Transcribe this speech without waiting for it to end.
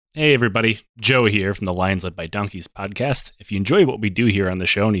Hey everybody, Joe here from the Lions Led by Donkeys podcast. If you enjoy what we do here on the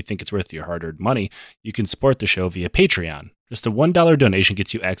show and you think it's worth your hard-earned money, you can support the show via Patreon. Just a $1 donation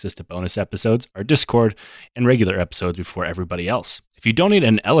gets you access to bonus episodes, our Discord, and regular episodes before everybody else. If you donate at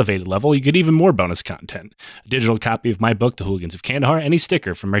an elevated level, you get even more bonus content. A digital copy of my book, The Hooligans of Kandahar, and a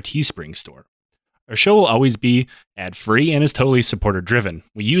sticker from our Teespring store. Our show will always be ad-free and is totally supporter-driven.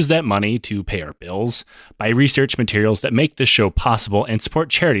 We use that money to pay our bills, buy research materials that make this show possible, and support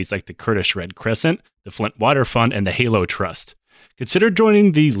charities like the Kurdish Red Crescent, the Flint Water Fund, and the Halo Trust. Consider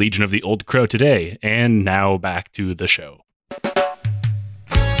joining the Legion of the Old Crow today. And now back to the show.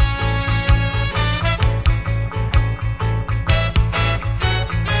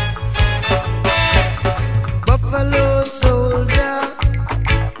 Buffalo soldier,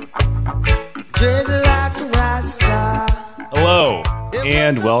 dread like a Rasta. Hello,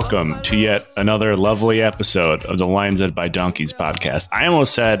 and welcome to yet another lovely episode of the Lions Led by Donkeys podcast. I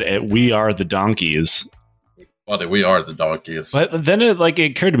almost said we are the donkeys. Buddy, we are the donkeys. But then it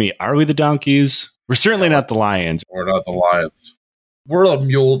occurred to me, are we the donkeys? We're certainly not the lions. We're not the lions. We're a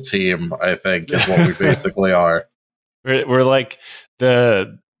mule team, I think, is what we basically are. We're like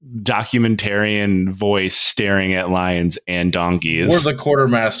the documentarian voice staring at lions and donkeys. We're the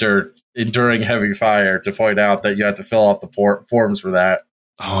quartermaster enduring heavy fire to point out that you have to fill out the forms for that.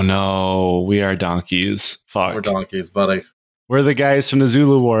 Oh no, we are donkeys. Fuck. We're donkeys, buddy. We're the guys from the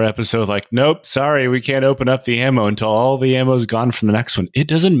Zulu War episode, like, nope, sorry, we can't open up the ammo until all the ammo's gone from the next one. It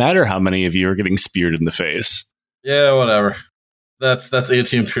doesn't matter how many of you are getting speared in the face. Yeah, whatever. That's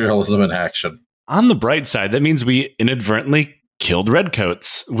anti-imperialism in action. On the bright side, that means we inadvertently killed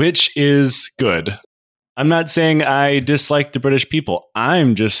redcoats, which is good. I'm not saying I dislike the British people.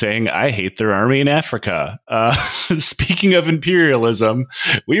 I'm just saying I hate their army in Africa. Speaking of imperialism,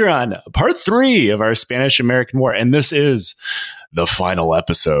 we are on part 3 of our Spanish-American War, and this is the final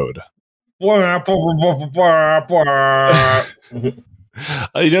episode.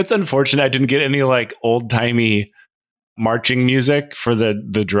 It's unfortunate I didn't get any old-timey marching music for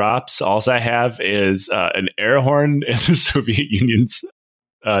the drops. All I have is an air horn and the Soviet Union's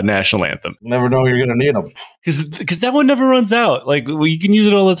national anthem. Never know you're going to need them. Because that one never runs out. You can use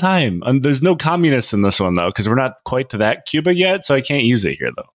it all the time. There's no communists in this one, though, because we're not quite to that Cuba yet, so I can't use it here,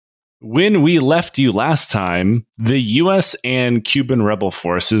 though. When we left you last time, the U.S. and Cuban rebel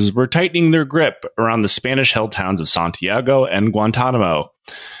forces were tightening their grip around the Spanish-held towns of Santiago and Guantanamo.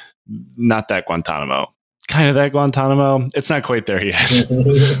 Not that Guantanamo. Kind of that Guantanamo. It's not quite there yet.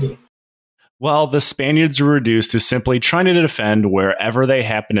 Well, the Spaniards were reduced to simply trying to defend wherever they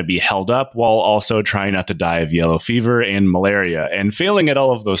happen to be held up, while also trying not to die of yellow fever and malaria, and failing at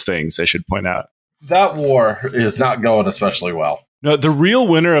all of those things, I should point out. That war is not going especially well. No, the real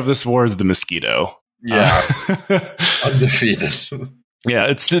winner of this war is the mosquito. Yeah. Undefeated. Yeah,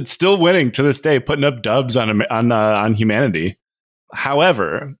 it's still winning to this day, putting up dubs on humanity.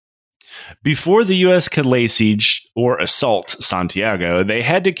 However, before the U.S. could lay siege or assault Santiago, they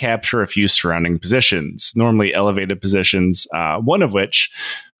had to capture a few surrounding positions, normally elevated positions, one of which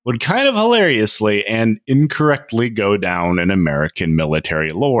would kind of hilariously and incorrectly go down in American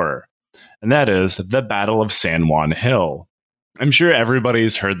military lore. And that is the Battle of San Juan Hill. I'm sure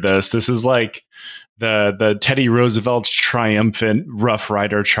everybody's heard this. This is like the Teddy Roosevelt's triumphant Rough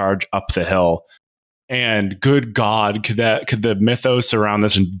Rider charge up the hill. And good God, could the mythos around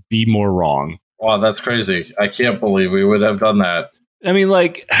this be more wrong? Wow, that's crazy. I can't believe we would have done that. I mean,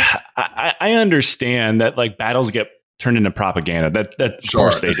 I understand that battles get turned into propaganda. That of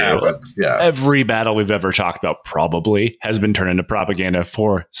course they do. Happens. Yeah. Every battle we've ever talked about probably has been turned into propaganda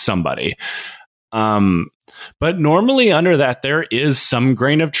for somebody. But normally under that there is some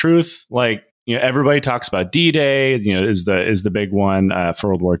grain of truth. Everybody talks about D-Day, is the big one for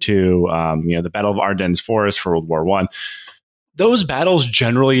World War II. The Battle of Ardennes Forest for World War I. Those battles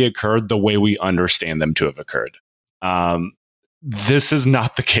generally occurred the way we understand them to have occurred. This is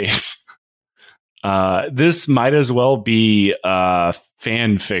not the case. This might as well be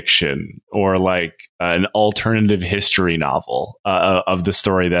fan fiction or an alternative history novel of the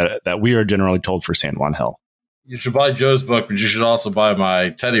story that we are generally told for San Juan Hill. You should buy Joe's book, but you should also buy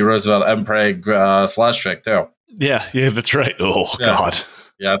my Teddy Roosevelt MPreg slash trick too. Yeah, that's right. Oh, yeah. God.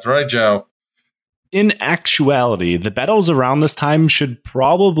 Yeah, that's right, Joe. In actuality, the battles around this time should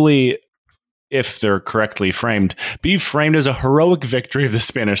probably, if they're correctly framed, be framed as a heroic victory of the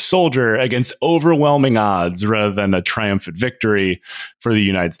Spanish soldier against overwhelming odds rather than a triumphant victory for the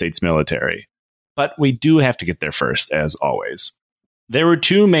United States military. But we do have to get there first, as always. There were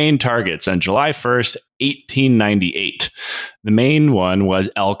two main targets on July 1st, 1898. The main one was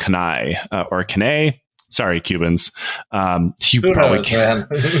El Caney, or Caney, Sorry, Cubans. You Who probably knows,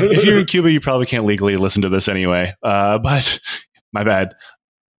 can't. man? If you're in Cuba, you probably can't legally listen to this anyway. But my bad.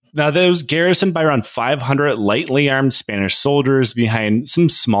 Now, that was garrisoned by around 500 lightly armed Spanish soldiers behind some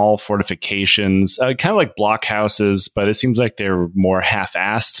small fortifications, kind of like blockhouses, but it seems like they're more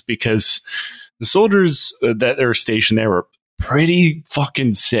half-assed because the soldiers that were stationed there were pretty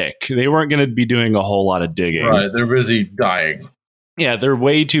fucking sick. They weren't going to be doing a whole lot of digging. Right, they're busy dying. Yeah, they're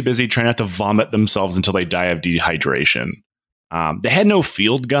way too busy trying not to vomit themselves until they die of dehydration. They had no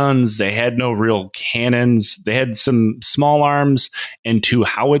field guns. They had no real cannons. They had some small arms and 2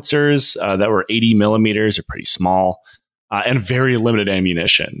 howitzers that were 80 millimeters, or pretty small, and very limited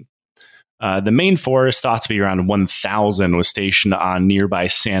ammunition. The main force, thought to be around 1,000, was stationed on nearby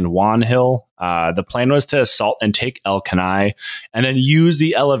San Juan Hill. The plan was to assault and take El Caney, and then use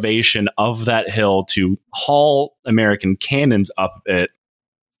the elevation of that hill to haul American cannons up it,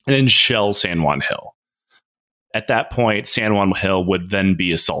 and then shell San Juan Hill. At that point, San Juan Hill would then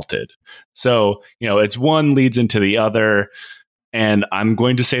be assaulted. So, it's one leads into the other. And I'm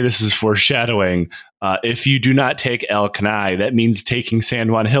going to say this is foreshadowing. If you do not take El Caney, that means taking San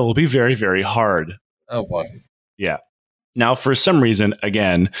Juan Hill will be very, very hard. Oh, boy. Yeah. Now, for some reason,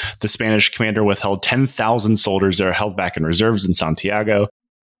 again, the Spanish commander withheld 10,000 soldiers that are held back in reserves in Santiago.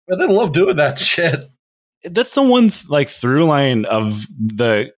 But they love doing that shit. That's the one through line of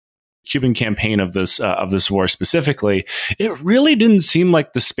the Cuban campaign of this war specifically. It really didn't seem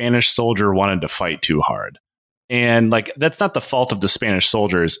like the Spanish soldier wanted to fight too hard. And that's not the fault of the Spanish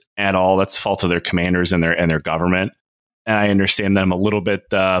soldiers at all. That's the fault of their commanders and their government. And I understand that I'm a little bit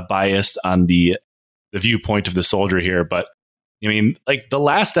biased on the viewpoint of the soldier here. But I mean, the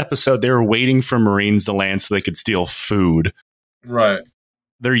last episode, they were waiting for Marines to land so they could steal food. Right.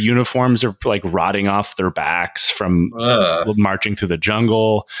 Their uniforms are rotting off their backs from marching through the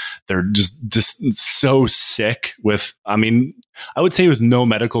jungle. They're just so sick with, I would say with no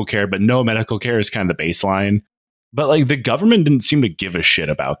medical care, but no medical care is kind of the baseline. But the government didn't seem to give a shit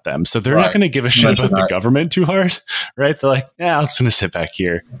about them. So they're not going to give a shit about the government too hard, right? They're like, I'm just going to sit back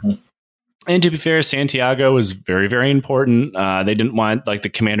here. Mm-hmm. And to be fair, Santiago was very, very important. They didn't want, the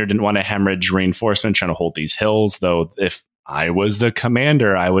commander didn't want to hemorrhage reinforcement trying to hold these hills, though if I was the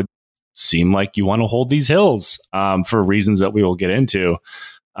commander, I would seem like you want to hold these hills for reasons that we will get into.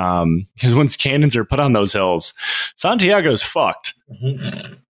 Because once cannons are put on those hills, Santiago's fucked.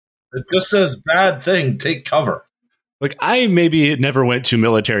 Mm-hmm. It just says bad thing, take cover. I maybe never went to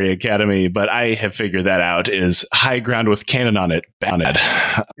military academy, but I have figured that out is high ground with cannon on it. Bad.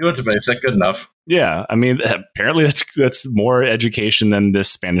 You went to basic, good enough. Yeah, apparently that's more education than this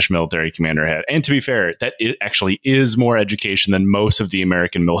Spanish military commander had. And to be fair, that it actually is more education than most of the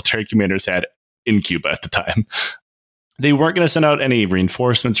American military commanders had in Cuba at the time. They weren't going to send out any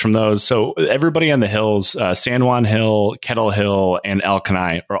reinforcements from those. So everybody on the hills, San Juan Hill, Kettle Hill, and El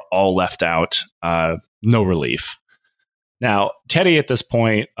Caney are all left out. No relief. Now, Teddy at this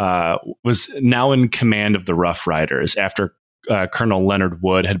point was now in command of the Rough Riders after Colonel Leonard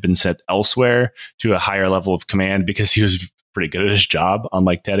Wood had been sent elsewhere to a higher level of command because he was pretty good at his job,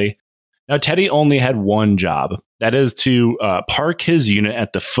 unlike Teddy. Now, Teddy only had one job. That is to park his unit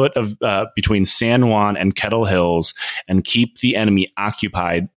at the foot of between San Juan and Kettle Hills and keep the enemy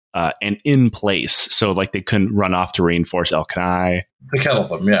occupied and in place. So they couldn't run off to reinforce El Caney. To kettle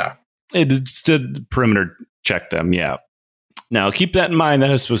them, yeah. It's to perimeter check them, yeah. Now, keep that in mind. That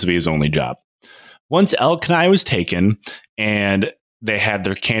was supposed to be his only job. Once El Caney was taken and they had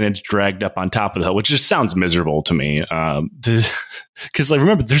their cannons dragged up on top of the hill, which just sounds miserable to me. Because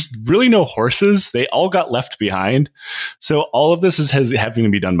remember, there's really no horses. They all got left behind. So all of this is having to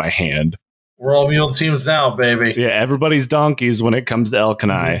be done by hand. We're all mule teams now, baby. Yeah, everybody's donkeys when it comes to El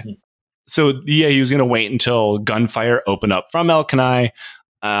Caney. Mm-hmm. So, yeah, he was going to wait until gunfire opened up from El Caney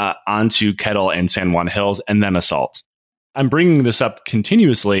onto Kettle and San Juan Hills and then assault. I'm bringing this up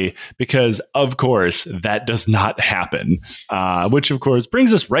continuously because, of course, that does not happen, which, of course,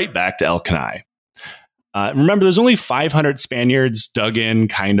 brings us right back to El Caney. Remember, there's only 500 Spaniards dug in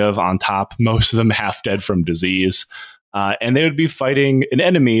kind of on top, most of them half dead from disease, and they would be fighting an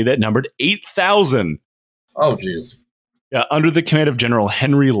enemy that numbered 8,000. Oh, geez. Yeah, under the command of General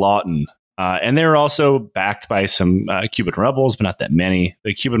Henry Lawton. And they were also backed by some Cuban rebels, but not that many.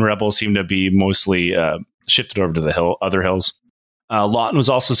 The Cuban rebels seem to be mostly shifted over to the other hills. Lawton was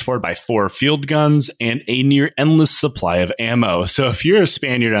also supported by 4 field guns and a near endless supply of ammo. So if you're a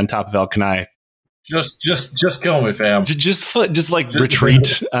Spaniard on top of El Caney, just kill me, fam. Just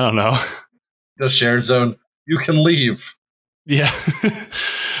retreat. I don't know. The shared zone. You can leave. Yeah.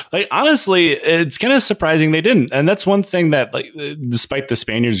 Honestly, it's kind of surprising they didn't. And that's one thing that, despite the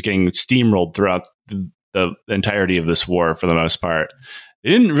Spaniards getting steamrolled throughout the entirety of this war for the most part. They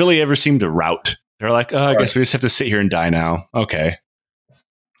didn't really ever seem to rout. They're like, I guess we just have to sit here and die now. Okay.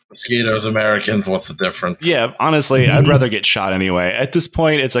 Mosquitoes, Americans, what's the difference? Yeah, honestly, I'd rather get shot anyway. At this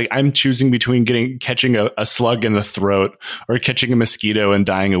point, it's like I'm choosing between catching a slug in the throat or catching a mosquito and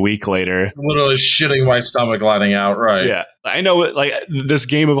dying a week later. Literally shitting my stomach lining out, right? Yeah, I know, like this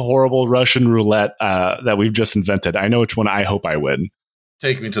game of horrible Russian roulette that we've just invented. I know which one I hope I win.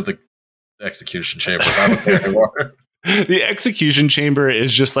 Take me to the execution chamber. I don't care anymore. The execution chamber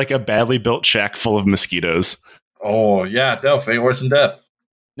is just like a badly built shack full of mosquitoes. Oh, yeah, no, fate, worse than death.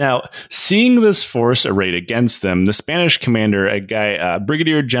 Now, seeing this force arrayed against them, the Spanish commander,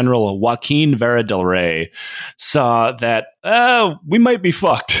 Brigadier General Joaquin Vera del Rey, saw that we might be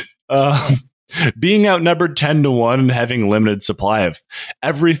fucked. Being outnumbered 10-1 and having limited supply of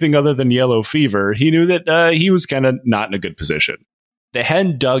everything other than yellow fever, he knew that he was kind of not in a good position. They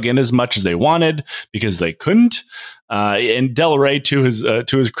hadn't dug in as much as they wanted because they couldn't. And Del Rey, to his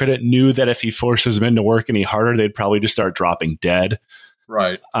credit, knew that if he forced his men to work any harder, they'd probably just start dropping dead.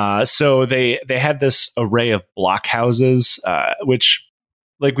 Right. So they had this array of blockhouses, which,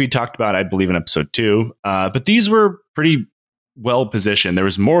 like we talked about, I believe in episode 2. But these were pretty well positioned. There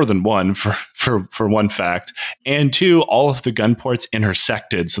was more than one for one fact, and 2, all of the gun ports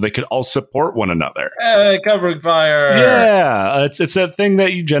intersected, so they could all support one another. Hey, covering fire! Yeah, it's a thing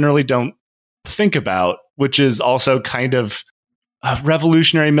that you generally don't think about, which is also kind of a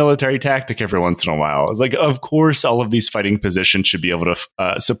revolutionary military tactic every once in a while. It's like, of course, all of these fighting positions should be able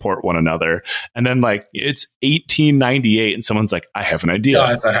to support one another. And then, like, it's 1898, and someone's like, I have an idea.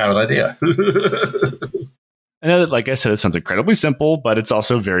 Guys, I have an idea. And like I said, it sounds incredibly simple, but it's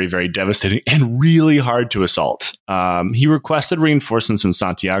also very, very devastating and really hard to assault. He requested reinforcements from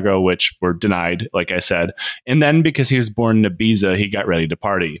Santiago, which were denied, like I said. And then because he was born in Ibiza, he got ready to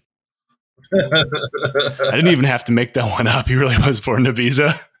party. I didn't even have to make that one up. He really was born in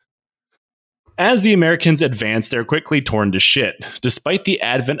Ibiza. As the Americans advanced, they're quickly torn to shit. Despite the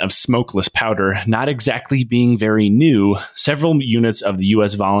advent of smokeless powder not exactly being very new, several units of the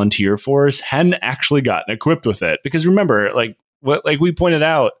U.S. volunteer force hadn't actually gotten equipped with it. Because remember, like we pointed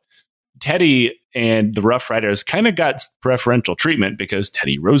out, Teddy and the Rough Riders kind of got preferential treatment because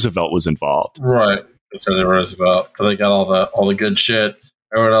Teddy Roosevelt was involved. Right. Teddy Roosevelt. They got all the good shit.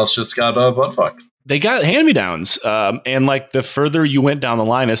 Everyone else just got butt fucked. They got hand-me-downs. And like the further you went down the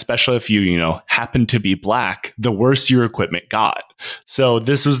line, especially if you happened to be black, the worse your equipment got. So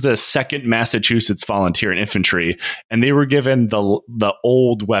this was the 2nd Massachusetts Volunteer and Infantry, and they were given the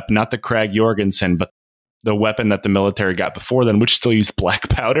old weapon, not the Krag Jorgensen, but the weapon that the military got before then, which still used black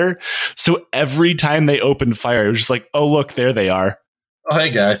powder. So every time they opened fire, it was just like, oh, look, there they are. Oh, hey,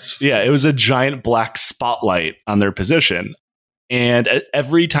 guys. Yeah, it was a giant black spotlight on their position. And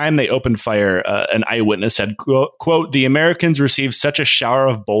every time they opened fire, an eyewitness said, quote, the Americans received such a shower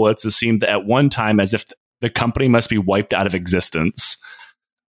of bullets it seemed at one time as if the company must be wiped out of existence.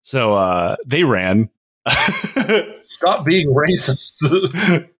 So they ran. Stop being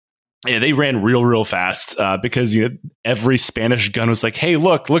racist. Yeah, they ran real fast because every Spanish gun was like, hey,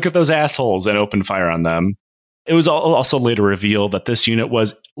 look at those assholes, and opened fire on them. It was also later revealed that this unit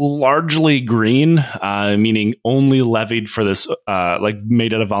was largely green, meaning only levied for this,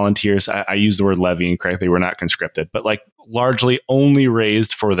 made out of volunteers. I use the word levy incorrectly. We're not conscripted, but like largely only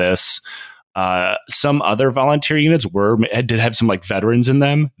raised for this. Some other volunteer units did have some like veterans in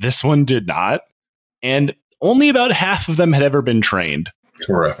them. This one did not. And only about half of them had ever been trained.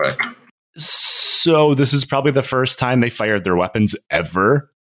 Terrific. So this is probably the first time they fired their weapons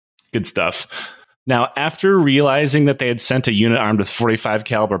ever. Good stuff. Now, after realizing that they had sent a unit armed with 45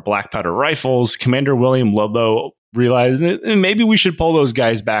 caliber black powder rifles, Commander William Ludlow realized that maybe we should pull those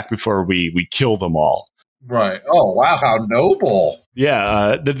guys back before we kill them all. Right. Oh, wow, how noble.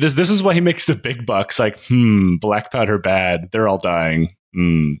 Yeah, this is why he makes the big bucks. Like, black powder bad. They're all dying.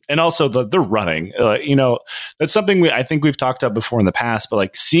 And also they're running. That's something I think we've talked about before in the past, but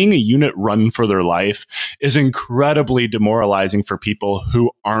like seeing a unit run for their life is incredibly demoralizing for people who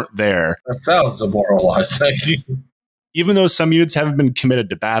aren't there. That sounds demoralizing. Even though some units haven't been committed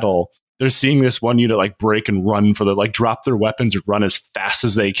to battle, they're seeing this one unit like break and run drop their weapons and run as fast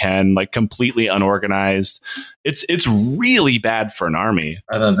as they can, like completely unorganized. It's really bad for an army.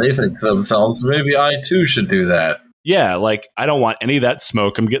 And then they think to themselves, maybe I too should do that. Yeah, like, I don't want any of that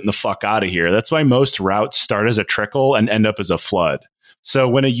smoke. I'm getting the fuck out of here. That's why most routes start as a trickle and end up as a flood. So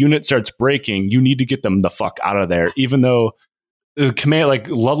when a unit starts breaking, you need to get them the fuck out of there, even though the command, like,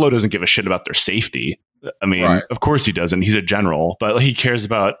 Ludlow doesn't give a shit about their safety. I mean, right. Of course he doesn't. He's a general, but he cares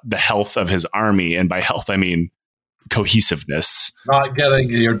about the health of his army. And by health, I mean cohesiveness. Not getting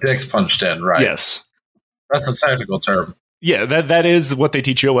your dicks punched in, right? Yes. That's a technical term. Yeah, that is what they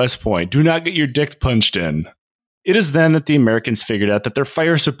teach you at West Point. Do not get your dick punched in. It is then that the Americans figured out that their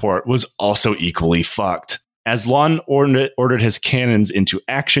fire support was also equally fucked. As Lawton ordered his cannons into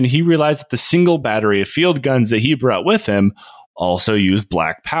action, he realized that the single battery of field guns that he brought with him also used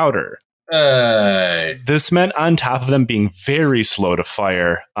black powder. Hey. This meant on top of them being very slow to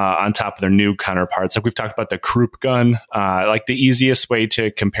fire on top of their new counterparts. Like we've talked about the Krupp gun. Like the easiest way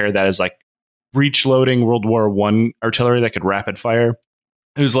to compare that is like breech loading World War I artillery that could rapid fire.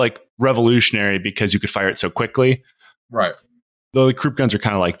 It was like revolutionary because you could fire it so quickly. Right. Though the Krupp guns are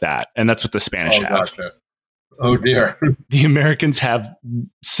kind of like that. And that's what the Spanish have. Gotcha. Oh, dear. The Americans have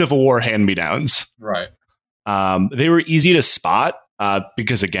Civil War hand-me-downs. Right. They were easy to spot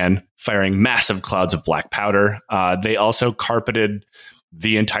because, again, firing massive clouds of black powder. They also carpeted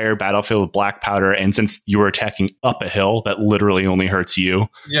the entire battlefield with black powder. And since you were attacking up a hill, that literally only hurts you.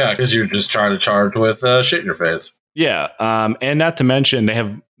 Yeah, because you're just trying to charge with shit in your face. Yeah. And not to mention, they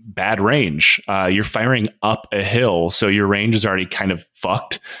have bad range. You're firing up a hill, so your range is already kind of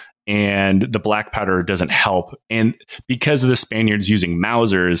fucked. And the black powder doesn't help. And because of the Spaniards using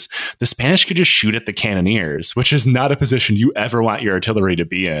Mausers, the Spanish could just shoot at the cannoneers, which is not a position you ever want your artillery to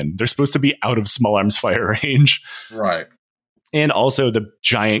be in. They're supposed to be out of small arms fire range. Right. And also the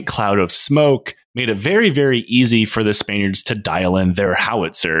giant cloud of smoke made it very, very easy for the Spaniards to dial in their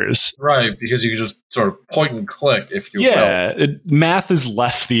howitzers. Right, because you can just sort of point and click if you will. Math has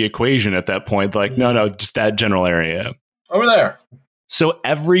left the equation at that point. Like, no, just that general area. Over there. So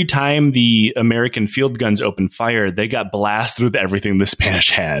every time the American field guns opened fire, they got blasted with everything the Spanish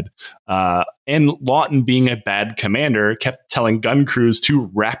had. And Lawton, being a bad commander, kept telling gun crews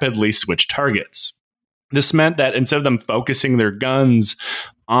to rapidly switch targets. This meant that instead of them focusing their guns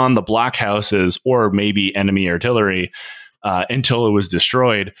on the blockhouses or maybe enemy artillery until it was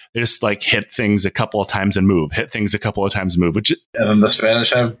destroyed, they just like hit things a couple of times and move, hit things a couple of times and move. And then the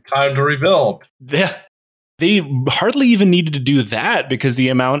Spanish have time to rebuild. Yeah. They hardly even needed to do that because the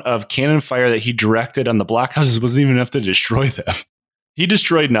amount of cannon fire that he directed on the blockhouses wasn't even enough to destroy them. He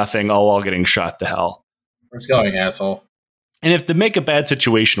destroyed nothing, all while getting shot to hell. Where's going, asshole? And if to make a bad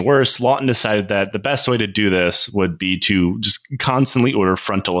situation worse, Lawton decided that the best way to do this would be to just constantly order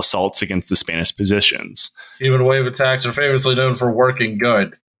frontal assaults against the Spanish positions. Human wave attacks are famously known for working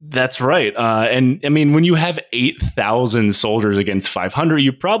good. That's right. And I mean, when you have 8,000 soldiers against 500,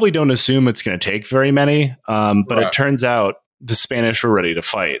 you probably don't assume it's going to take very many. But Right. It turns out the Spanish were ready to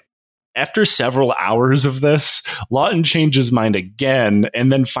fight. After several hours of this, Lawton changed his mind again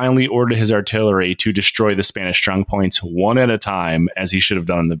and then finally ordered his artillery to destroy the Spanish strong points one at a time, as he should have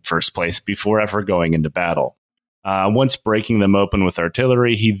done in the first place before ever going into battle. Once breaking them open with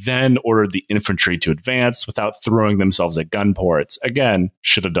artillery, he then ordered the infantry to advance without throwing themselves at gun ports. Again,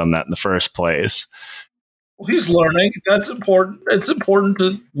 should have done that in the first place. Well, he's learning. That's important. It's important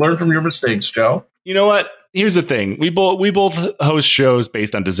to learn from your mistakes, Joe. You know what? Here's the thing. We both host shows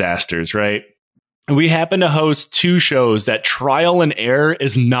based on disasters, right? And we happen to host two shows that trial and error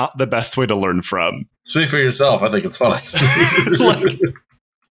is not the best way to learn from. Speak for yourself. I think it's funny. Like,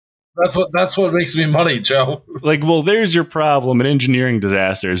 That's what makes me money, Joe. like, well, there's your problem in engineering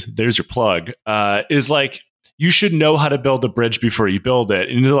disasters. There's your plug. Is like, you should know how to build a bridge before you build it.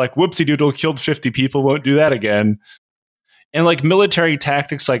 And you're like, whoopsie doodle, killed 50 people, won't do that again. And like military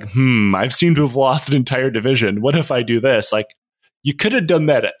tactics, like, I've seemed to have lost an entire division. What if I do this? Like, you could have done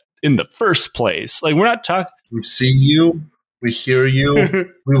that in the first place. Like, we're not talking. We see you. We hear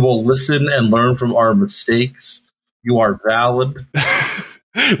you. We will listen and learn from our mistakes. You are valid.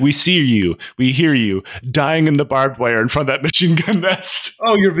 We see you. We hear you dying in the barbed wire in front of that machine gun nest.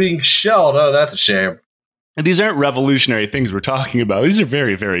 Oh, you're being shelled. Oh, that's a shame. And these aren't revolutionary things we're talking about. These are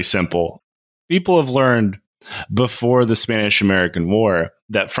very, very simple. People have learned before the Spanish-American War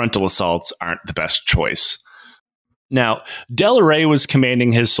that frontal assaults aren't the best choice. Now, Del Rey was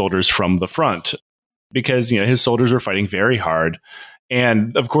commanding his soldiers from the front because, his soldiers were fighting very hard.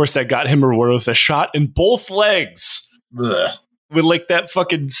 And, of course, that got him rewarded with a shot in both legs. Ugh. With, like, that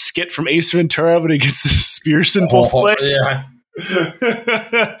fucking skit from Ace Ventura when he gets the spears in both legs.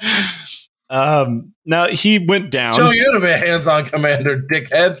 Yeah. Now, he went down. Joe, you're going to be a hands-on commander,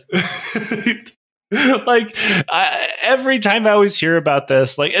 dickhead. Like, every time I always hear about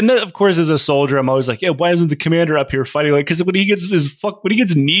this, like, and then, of course, as a soldier, I'm always like, yeah, why isn't the commander up here fighting? Like, because when he gets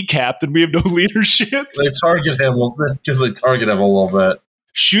kneecapped and we have no leadership, They target him because they target him a little bit.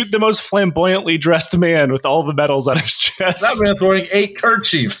 shoot the most flamboyantly dressed man with all the medals on his chest. That man's wearing 8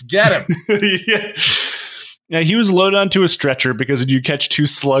 kerchiefs. Get him. Yeah. Now, he was loaded onto a stretcher because when you catch 2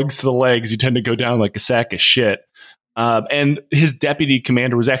 slugs to the legs, you tend to go down like a sack of shit. And his deputy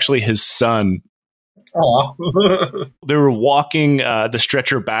commander was actually his son. Aw. They were walking the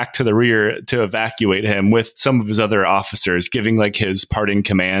stretcher back to the rear to evacuate him with some of his other officers, giving like his parting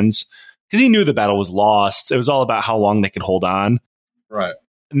commands because he knew the battle was lost. It was all about how long they could hold on. Right.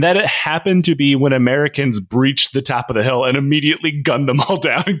 And that it happened to be when Americans breached the top of the hill and immediately gunned them all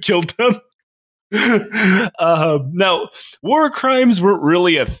down and killed them. Now, war crimes weren't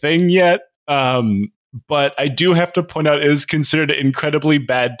really a thing yet, but I do have to point out it is considered incredibly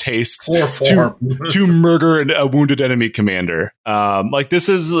bad taste to murder a wounded enemy commander. Like this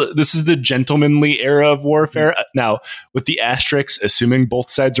is the gentlemanly era of warfare. Now, with the asterisks, assuming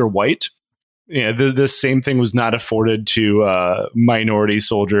both sides are white. Yeah, the same thing was not afforded to minority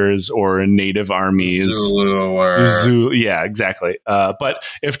soldiers or native armies. Zulu. Yeah, exactly. But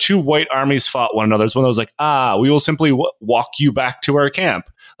if two white armies fought one another, it's one of those like, we will simply walk you back to our camp.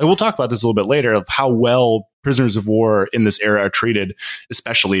 Like, we'll talk about this a little bit later of how well prisoners of war in this era are treated,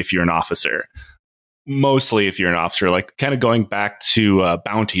 especially if you're an officer. Mostly if you're an officer, like kind of going back to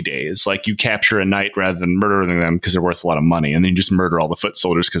bounty days, like you capture a knight rather than murdering them because they're worth a lot of money, and then you just murder all the foot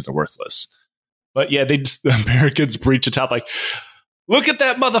soldiers because they're worthless. But yeah, the Americans breach the top, like, look at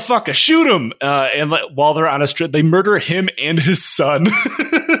that motherfucker, shoot him! And while they're on a strip, they murder him and his son.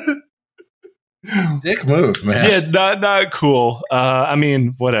 Dick move, man. Yeah, not cool. I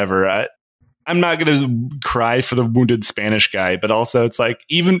mean, whatever. I'm not going to cry for the wounded Spanish guy, but also it's like,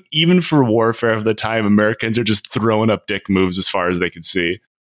 even for warfare of the time, Americans are just throwing up dick moves as far as they can see.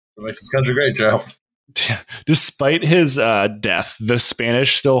 It makes this country great, Joe. Despite his death, the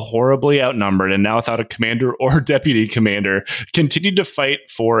Spanish, still horribly outnumbered and now without a commander or deputy commander, continued to fight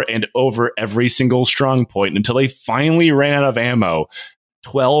for and over every single strong point until they finally ran out of ammo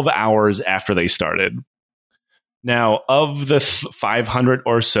 12 hours after they started. Now, of the 500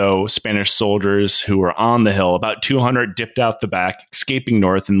 or so Spanish soldiers who were on the hill, about 200 dipped out the back, escaping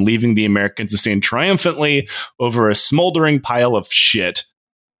north and leaving the Americans to stand triumphantly over a smoldering pile of shit.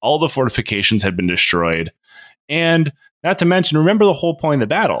 All the fortifications had been destroyed. And not to mention, remember the whole point of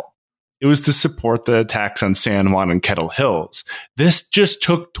the battle. It was to support the attacks on San Juan and Kettle Hills. This just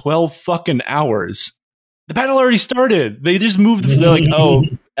took 12 fucking hours. The battle already started. They just moved. They're like, oh,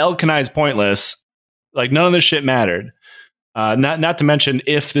 El Caney is pointless. Like, none of this shit mattered. Not to mention,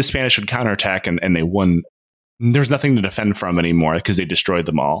 if the Spanish would counterattack and they won, there's nothing to defend from anymore because they destroyed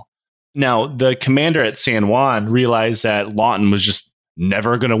them all. Now, the commander at San Juan realized that Lawton was just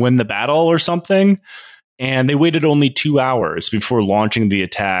never going to win the battle or something. And they waited only 2 hours before launching the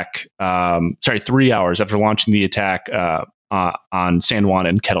attack. 3 hours after launching the attack on San Juan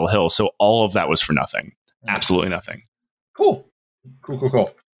and Kettle Hill. So all of that was for nothing. Absolutely nothing. Cool.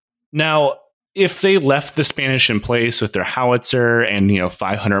 Now, if they left the Spanish in place with their howitzer and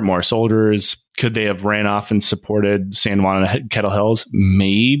 500 more soldiers, could they have ran off and supported San Juan and Kettle Hills?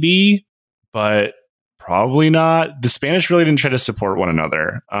 Maybe, but probably not. The Spanish really didn't try to support one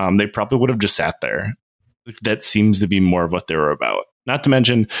another. They probably would have just sat there. That seems to be more of what they were about. Not to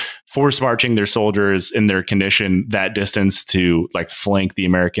mention force marching their soldiers in their condition that distance to like flank the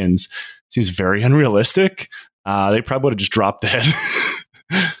Americans seems very unrealistic. They probably would have just dropped dead.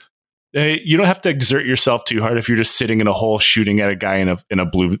 You don't have to exert yourself too hard if you're just sitting in a hole shooting at a guy in a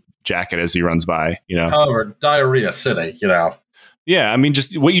blue jacket as he runs by. However, Diarrhea City, Yeah, I mean,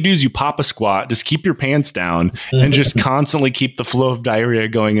 just what you do is you pop a squat, just keep your pants down, and just constantly keep the flow of diarrhea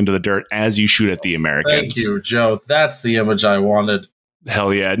going into the dirt as you shoot at the Americans. Thank you, Joe. That's the image I wanted.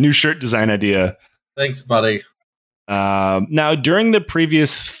 Hell yeah. New shirt design idea. Thanks, buddy. Now, during the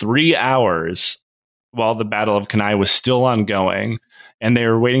previous 3 hours, while the Battle of Caney was still ongoing, and they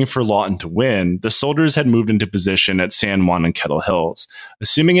were waiting for Lawton to win, the soldiers had moved into position at San Juan and Kettle Hills,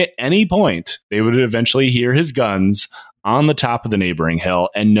 assuming at any point they would eventually hear his guns on the top of the neighboring hill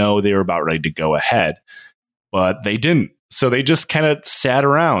and know they were about ready to go ahead. But they didn't. So they just kind of sat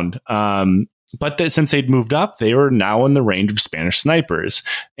around. But since they'd moved up, they were now in the range of Spanish snipers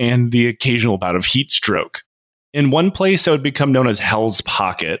and the occasional bout of heat stroke. In one place that would become known as Hell's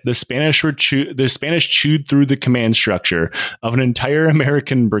Pocket, the Spanish chewed through the command structure of an entire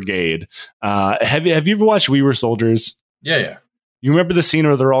American brigade. Have you ever watched We Were Soldiers? Yeah. You remember the scene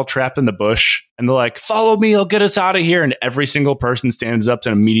where they're all trapped in the bush and they're like, follow me, I'll get us out of here. And every single person stands up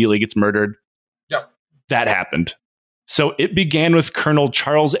and immediately gets murdered. Yep. That happened. So it began with Colonel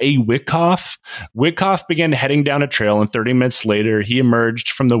Charles A. Wyckoff. Wyckoff began heading down a trail, and 30 minutes later, he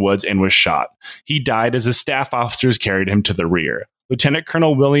emerged from the woods and was shot. He died as his staff officers carried him to the rear. Lieutenant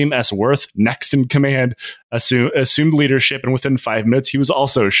Colonel William S. Worth, next in command, assumed leadership, and within 5 minutes, he was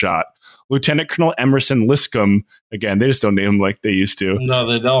also shot. Lieutenant Colonel Emerson Liscombe, again, they just don't name him like they used to, No,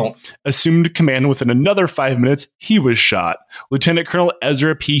 they don't. assumed command. Within another 5 minutes, he was shot. Lieutenant Colonel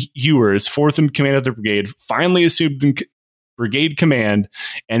Ezra P. Ewers, fourth in command of the brigade, finally assumed brigade command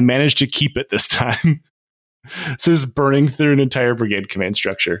and managed to keep it this time. This is burning through an entire brigade command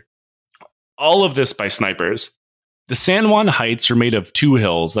structure. All of this by snipers. The San Juan Heights are made of two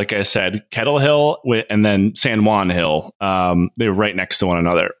hills, like I said, Kettle Hill and then San Juan Hill. They were right next to one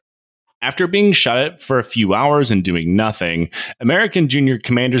another. After being shot at for a few hours and doing nothing, American junior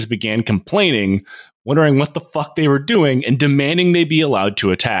commanders began complaining, wondering what the fuck they were doing and demanding they be allowed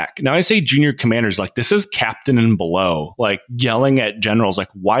to attack. Now, I say junior commanders, like this is captain and below, like yelling at generals, like,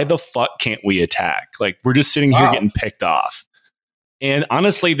 why the fuck can't we attack? Like, we're just sitting here getting picked off. And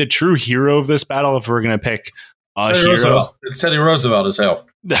honestly, the true hero of this battle, if we're going to pick a hero. Roosevelt. It's Teddy Roosevelt as hell.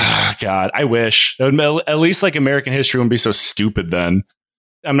 God, I wish. That would, at least like American history wouldn't be so stupid then.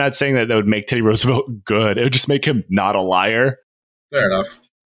 I'm not saying that would make Teddy Roosevelt good. It would just make him not a liar. Fair enough.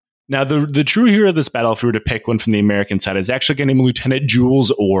 Now, the true hero of this battle, if we were to pick one from the American side, is actually a guy named Lieutenant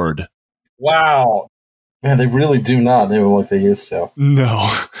Jules Ord. Wow. Man, they really do not name him like they used to. No.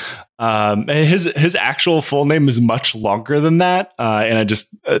 His actual full name is much longer than that, and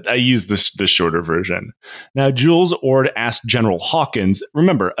I use the shorter version. Now, Jules Ord asked General Hawkins,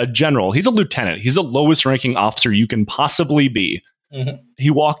 remember, a general, he's a lieutenant. He's the lowest ranking officer you can possibly be. Mm-hmm. He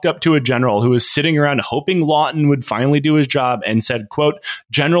walked up to a general who was sitting around hoping Lawton would finally do his job and said, quote,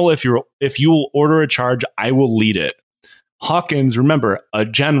 "General, if you will order a charge, I will lead it." Hawkins, remember, a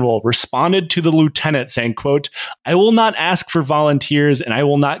general, responded to the lieutenant saying, quote, "I will not ask for volunteers and I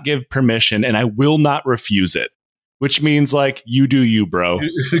will not give permission and I will not refuse it." Which means, like, you do you, bro.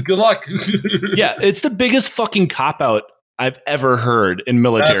 Good luck. Yeah, it's the biggest fucking cop-out I've ever heard in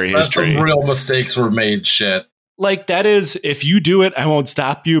military history. Some real mistakes were made, shit. Like, that is, if you do it, I won't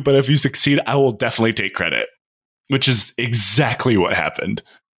stop you, but if you succeed, I will definitely take credit. Which is exactly what happened.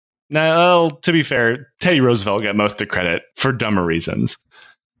 Now, to be fair, Teddy Roosevelt got most of the credit for dumber reasons.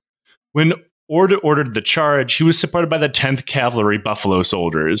 When Ord ordered the charge, he was supported by the 10th Cavalry Buffalo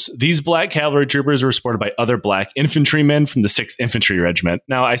Soldiers. These black cavalry troopers were supported by other black infantrymen from the 6th Infantry Regiment.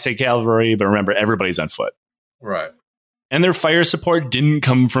 Now, I say cavalry, but remember, everybody's on foot. Right. And their fire support didn't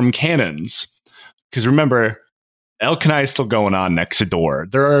come from cannons. Because remember, El Canai is still going on next door.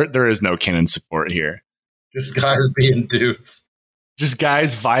 There is no cannon support here. Just guys being dudes. Just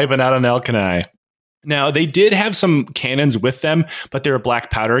guys vibing out on El Canai. Now, they did have some cannons with them, but they were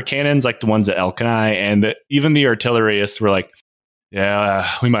black powder cannons like the ones at El Canai, and even the artillerists were like, yeah,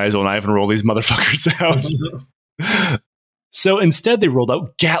 we might as well not even roll these motherfuckers out. So instead, they rolled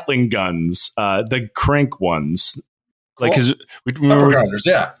out Gatling guns, the crank ones. Cool. Like, because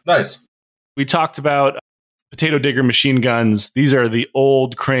yeah, nice. We talked about potato digger machine guns. These are the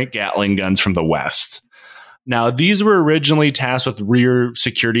old crank Gatling guns from the West. Now, these were originally tasked with rear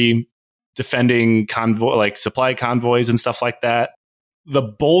security, defending convoy, like supply convoys and stuff like that. The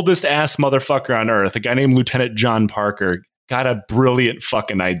boldest ass motherfucker on earth, a guy named Lieutenant John Parker, got a brilliant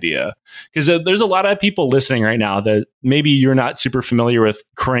fucking idea. Because there's a lot of people listening right now that maybe you're not super familiar with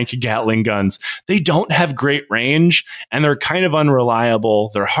crank Gatling guns. They don't have great range and they're kind of unreliable.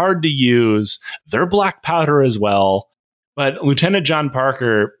 They're hard to use. They're black powder as well. But Lieutenant John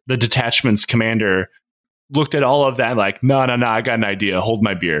Parker, the detachment's commander, looked at all of that like, no, I got an idea. Hold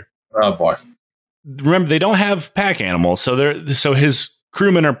my beer. Oh, boy. Remember, they don't have pack animals, so his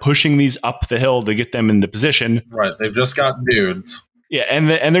crewmen are pushing these up the hill to get them into position. Right, they've just got dudes. Yeah,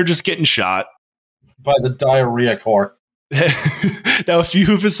 and they're just getting shot. By the diarrhea corps. Now, a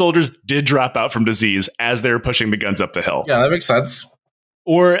few of his soldiers did drop out from disease as they were pushing the guns up the hill. Yeah, that makes sense.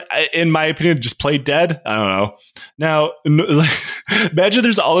 Or, in my opinion, just play dead. I don't know. Now, imagine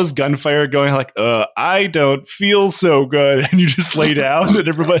there's all this gunfire going like, I don't feel so good. And you just lay down and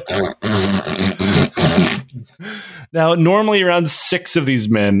everybody... Now, normally around 6 of these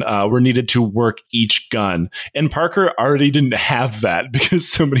men were needed to work each gun. And Parker already didn't have that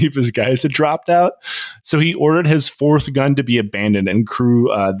because so many of his guys had dropped out. So he ordered his 4th gun to be abandoned and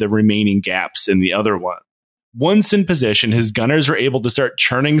crew the remaining gaps in the other one. Once in position, his gunners were able to start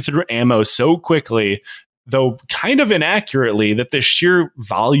churning through ammo so quickly, though kind of inaccurately, that the sheer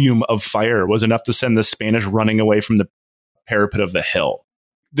volume of fire was enough to send the Spanish running away from the parapet of the hill.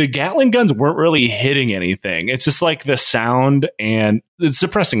 The Gatling guns weren't really hitting anything. It's just like the sound and it's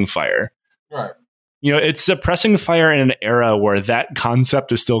suppressing fire. Right. You know, it's suppressing fire in an era where that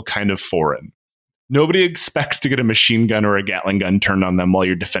concept is still kind of foreign. Nobody expects to get a machine gun or a Gatling gun turned on them while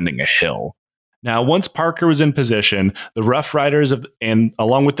you're defending a hill. Now, once Parker was in position, the Rough Riders and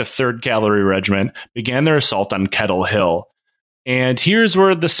along with the 3rd Cavalry Regiment began their assault on Kettle Hill. And here's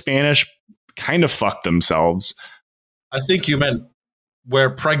where the Spanish kind of fucked themselves. I think you meant where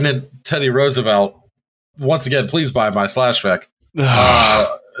pregnant Teddy Roosevelt, once again, please buy my slash fic. I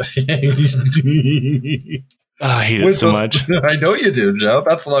hate it so much. I know you do, Joe.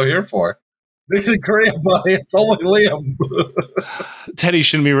 That's what I'm here for. Nixon Korea, buddy. It's only Liam. Teddy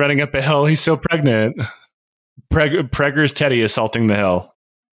shouldn't be running up a hill. He's so pregnant. Pregger's Teddy assaulting the hill.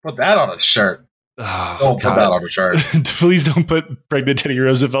 Put that on a shirt. Oh, Don't put that on a shirt. Please don't put pregnant Teddy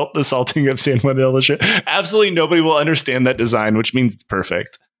Roosevelt assaulting of San Juan de la shirt. Absolutely nobody will understand that design, which means it's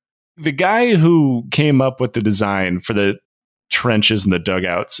perfect. The guy who came up with the design for the trenches and the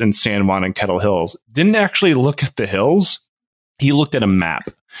dugouts in San Juan and Kettle Hills didn't actually look at the hills. He looked at a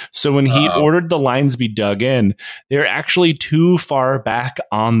map. So when he ordered the lines be dug in, they're actually too far back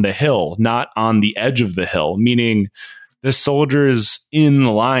on the hill, not on the edge of the hill, meaning the soldiers in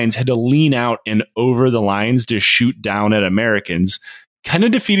the lines had to lean out and over the lines to shoot down at Americans, kind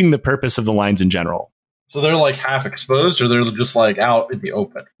of defeating the purpose of the lines in general. So they're like half exposed, or they're just like out in the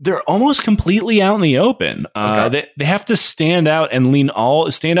open? They're almost completely out in the open. They have to stand up and lean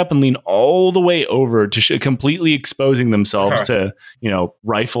all the way over to completely exposing themselves to,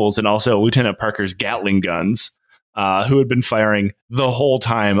 rifles and also Lieutenant Parker's Gatling guns, who had been firing the whole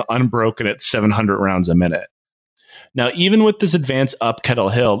time unbroken at 700 rounds a minute. Now, even with this advance up Kettle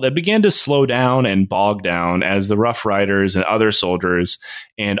Hill, it began to slow down and bog down as the Rough Riders and other soldiers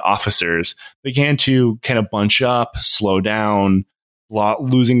and officers began to kind of bunch up, slow down,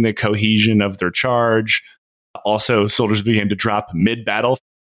 losing the cohesion of their charge. Also, soldiers began to drop mid-battle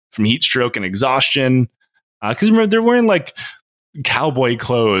from heat stroke and exhaustion. Because remember, they're wearing like cowboy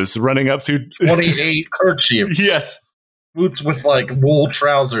clothes running up through 28 kerchiefs. Yes. Boots with like wool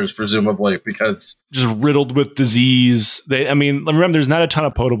trousers, presumably, because just riddled with disease. Remember, there's not a ton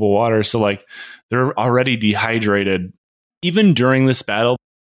of potable water, so like they're already dehydrated. Even during this battle,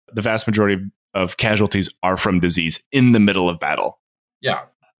 the vast majority of casualties are from disease in the middle of battle. Yeah.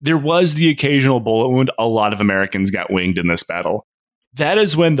 There was the occasional bullet wound. A lot of Americans got winged in this battle. That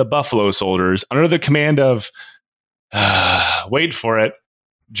is when the Buffalo Soldiers, under the command of, wait for it,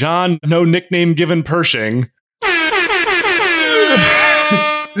 John, no nickname given Pershing.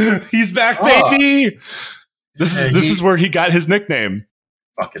 He's back, baby. This is where he got his nickname.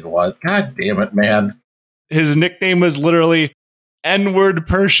 Fucking was. God damn it, man. His nickname was literally N-word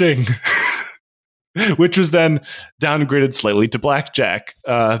Pershing, which was then downgraded slightly to Blackjack,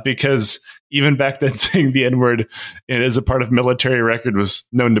 because even back then saying the N-word as a part of military record was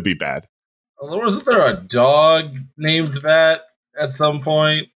known to be bad. Wasn't there a dog named that at some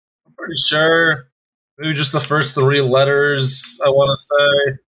point? I'm pretty sure. Maybe just the first 3 letters, I want to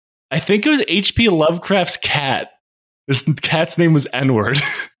say. I think it was H.P. Lovecraft's cat. This cat's name was N-word.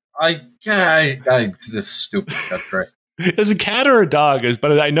 This is stupid. That's right. Is a cat or a dog?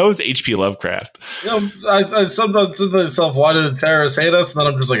 But I know it's H.P. Lovecraft. I sometimes think to myself, why do the terrorists hate us? And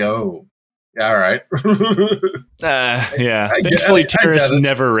then I'm just like, oh, yeah, all right. Yeah. Thankfully, terrorists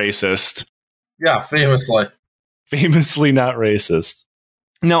never racist. Yeah, famously. Famously not racist.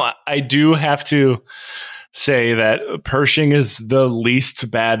 No, I do have to say that Pershing is the least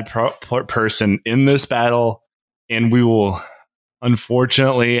bad person in this battle, and we will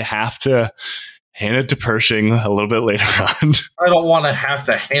unfortunately have to hand it to Pershing a little bit later on. I don't want to have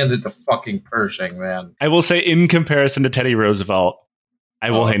to hand it to fucking Pershing, man. I will say, in comparison to Teddy Roosevelt, I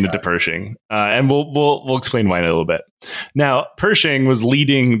will hand it to Pershing, and we'll explain why in a little bit. Now, Pershing was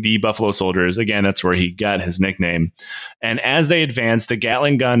leading the Buffalo Soldiers. Again, that's where he got his nickname. And as they advanced, the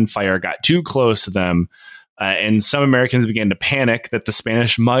Gatling gun fire got too close to them, and some Americans began to panic that the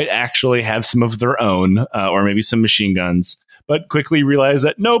Spanish might actually have some of their own, or maybe some machine guns, but quickly realized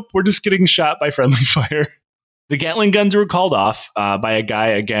that, nope, we're just getting shot by friendly fire. The Gatling guns were called off by a guy,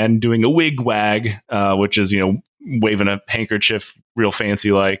 again, doing a wig wag, which is, waving a handkerchief real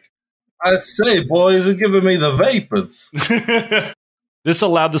fancy like. I say, boys are giving me the vapors. This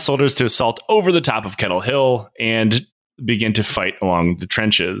allowed the soldiers to assault over the top of Kettle Hill and begin to fight along the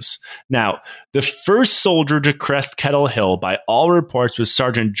trenches. Now, the first soldier to crest Kettle Hill, by all reports, was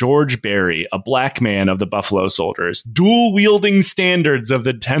Sergeant George Berry, a black man of the Buffalo Soldiers, dual-wielding standards of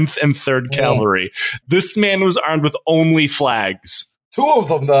the 10th and 3rd Cavalry. This man was armed with only flags. 2 of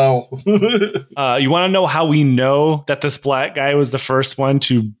them, though. You want to know how we know that this black guy was the first one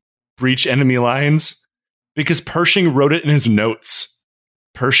to breach enemy lines? Because Pershing wrote it in his notes.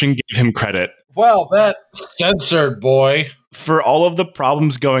 Pershing gave him credit. Well, that censored, boy. For all of the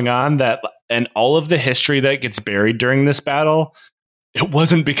problems going on and all of the history that gets buried during this battle, it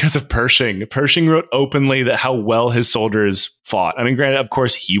wasn't because of Pershing. Pershing wrote openly that how well his soldiers fought. I mean, granted, of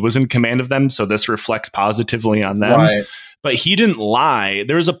course, he was in command of them, so this reflects positively on them. Right. but he didn't lie.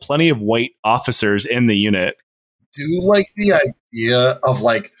 There was a plenty of white officers in the unit. Do you like the idea of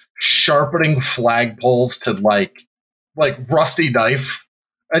like sharpening flagpoles to like rusty knife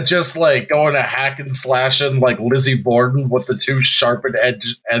and just like going to hack and slashing like Lizzie Borden with the two sharpened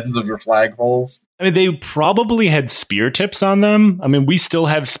ends of your flagpoles? I mean, they probably had spear tips on them. I mean, we still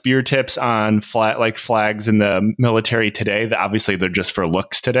have spear tips on flags in the military today. Obviously, they're just for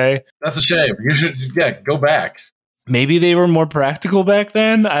looks today. That's a shame. You should, go back. Maybe they were more practical back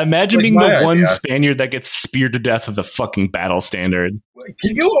then. I imagine being the one idea. Spaniard that gets speared to death with a fucking battle standard.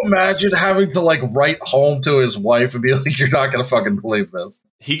 Can you imagine having to like write home to his wife and be like, "You're not gonna fucking believe this.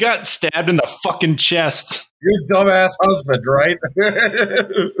 He got stabbed in the fucking chest." Your dumbass husband, right?"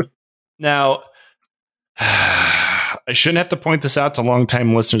 Now, I shouldn't have to point this out to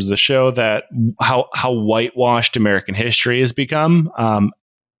longtime listeners of the show that how whitewashed American history has become.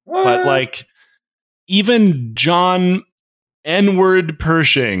 But like, even John N-word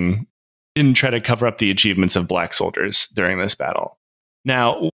Pershing didn't try to cover up the achievements of black soldiers during this battle.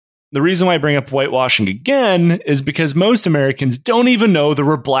 Now, the reason why I bring up whitewashing again is because most Americans don't even know there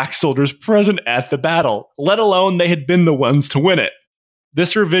were black soldiers present at the battle, let alone they had been the ones to win it.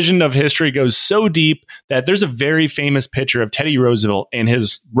 This revision of history goes so deep that there's a very famous picture of Teddy Roosevelt and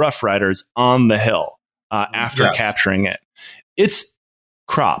his Rough Riders on the hill after capturing it. It's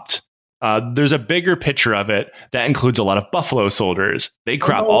cropped. There's a bigger picture of it that includes a lot of Buffalo soldiers. They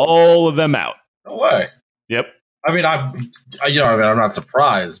crop all of them out. No way. Yep. I mean, I'm not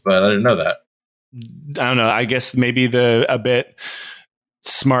surprised, but I didn't know that. I don't know. I guess maybe a bit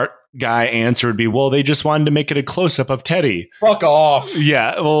smart guy answer would be, well, they just wanted to make it a close-up of Teddy. Fuck off.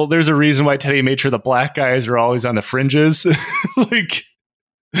 Yeah, well, there's a reason why Teddy made sure the black guys are always on the fringes.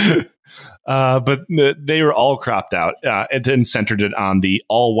 But they were all cropped out and then centered it on the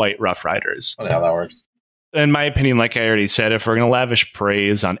all-white Rough Riders. Funny how that works. In my opinion, like I already said, if we're going to lavish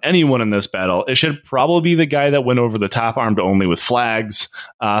praise on anyone in this battle, it should probably be the guy that went over the top armed only with flags.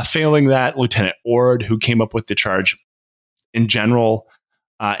 Failing that, Lieutenant Ord, who came up with the charge in general.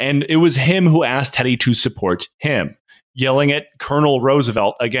 And it was him who asked Teddy to support him, yelling at Colonel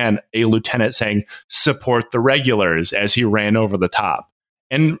Roosevelt, again, a lieutenant, saying, "Support the regulars," as he ran over the top.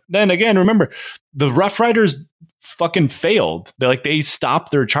 And then again, remember, the Rough Riders fucking failed. They stopped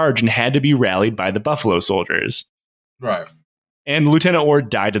their charge and had to be rallied by the Buffalo soldiers. Right. And Lieutenant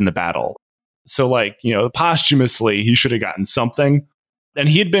Ord died in the battle. So, posthumously, he should have gotten something. And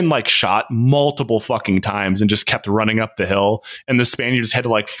he had been shot multiple fucking times and just kept running up the hill. And the Spaniards had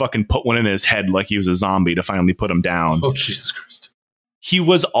to fucking put one in his head like he was a zombie to finally put him down. Oh, Jesus Christ. He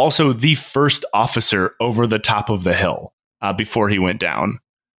was also the first officer over the top of the hill before he went down.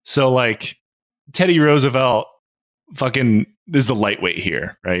 So Teddy Roosevelt fucking is the lightweight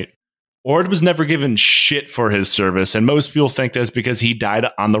here, right? Ord was never given shit for his service. And most people think that's because he died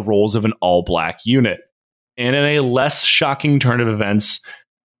on the rolls of an all-black unit. And in a less shocking turn of events,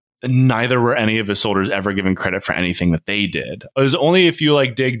 neither were any of his soldiers ever given credit for anything that they did. It was only if you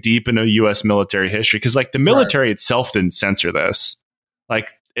dig deep into U.S. military history, because the military itself didn't censor this.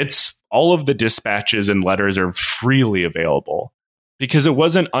 It's all of the dispatches and letters are freely available, because it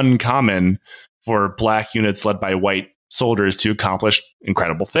wasn't uncommon for black units led by white soldiers to accomplish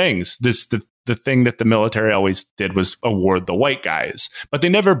incredible things. The thing that the military always did was award the white guys, but they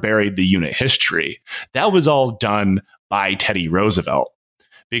never buried the unit history. That was all done by Teddy Roosevelt,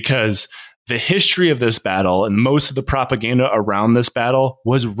 because the history of this battle and most of the propaganda around this battle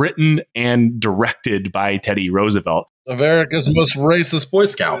was written and directed by Teddy Roosevelt. America's most racist Boy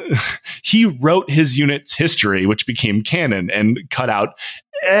Scout. He wrote his unit's history, which became canon, and cut out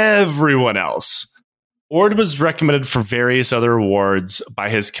everyone else. Ord was recommended for various other awards by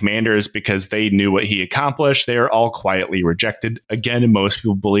his commanders because they knew what he accomplished. They are all quietly rejected. Again, most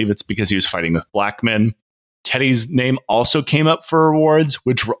people believe it's because he was fighting with black men. Teddy's name also came up for awards,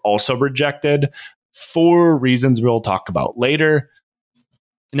 which were also rejected for reasons we'll talk about later.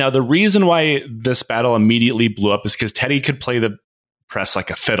 Now, the reason why this battle immediately blew up is because Teddy could play the press like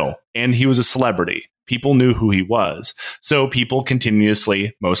a fiddle, and he was a celebrity. People knew who he was. So people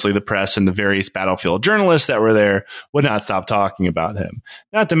continuously, mostly the press and the various battlefield journalists that were there, would not stop talking about him.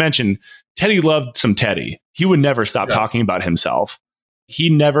 Not to mention, Teddy loved some Teddy. He would never stop talking about himself. He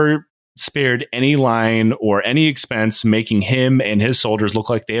never spared any line or any expense, making him and his soldiers look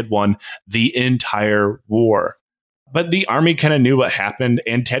like they had won the entire war. But the Army kind of knew what happened,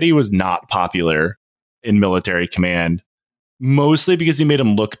 and Teddy was not popular in military command, mostly because he made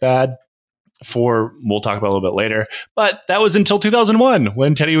him look bad. We'll talk about a little bit later. But that was until 2001,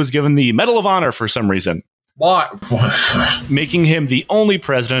 when Teddy was given the Medal of Honor for some reason. What? Making him the only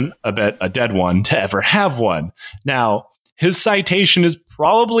president, I bet a dead one, to ever have one. Now, his citation is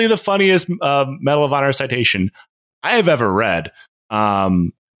probably the funniest Medal of Honor citation I have ever read,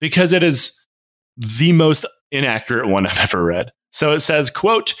 because it is the most inaccurate one I've ever read. So it says,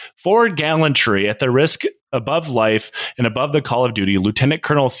 quote, "For gallantry at the risk above life and above the call of duty, Lieutenant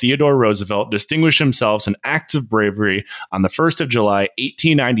Colonel Theodore Roosevelt distinguished himself in acts of bravery on the 1st of July,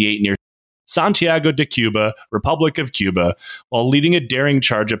 1898 near Santiago de Cuba, Republic of Cuba, while leading a daring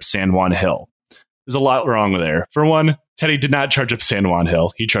charge up San Juan Hill." There's a lot wrong there. For one, Teddy did not charge up San Juan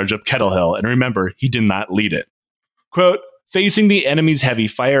Hill. He charged up Kettle Hill. And remember, he did not lead it. Quote, "Facing the enemy's heavy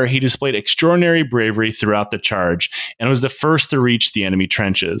fire, he displayed extraordinary bravery throughout the charge and was the first to reach the enemy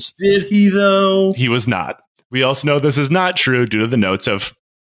trenches." Did he, though? He was not. We also know this is not true due to the notes of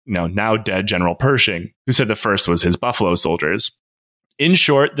now dead General Pershing, who said the first was his Buffalo soldiers. In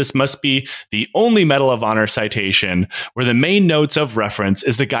short, this must be the only Medal of Honor citation where the main notes of reference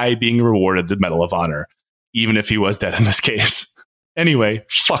is the guy being rewarded the Medal of Honor, even if he was dead in this case. Anyway,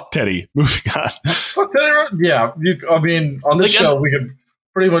 fuck Teddy. Moving on. Fuck Teddy. Yeah, on this show, we could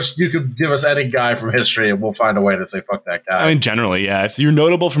pretty much, you could give us any guy from history and we'll find a way to say fuck that guy. I mean, generally, yeah. If you're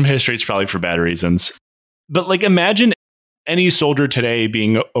notable from history, it's probably for bad reasons. But like, imagine any soldier today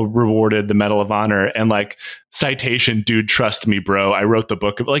being rewarded the Medal of Honor and like, citation, dude, trust me, bro. I wrote the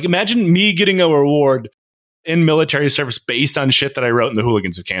book. Like, imagine me getting a reward in military service based on shit that I wrote in the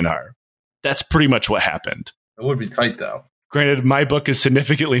Hooligans of Kandahar. That's pretty much what happened. It would be tight, though. Granted, my book is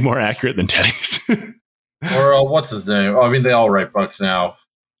significantly more accurate than Teddy's. Or what's his name? I mean, they all write books now.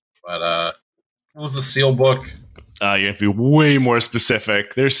 But what was the SEAL book? You have to be way more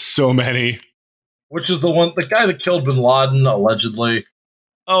specific. There's so many. Which is the guy that killed Bin Laden, allegedly.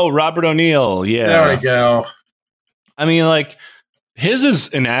 Oh, Robert O'Neill. Yeah. There we go. I mean, like, his is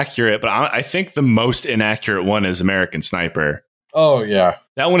inaccurate, but I think the most inaccurate one is American Sniper. Oh, yeah.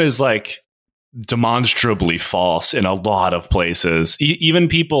 That one is, like, demonstrably false in a lot of places. Even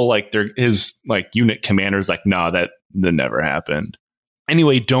people, like, his, like, unit commanders, like, no, that never happened.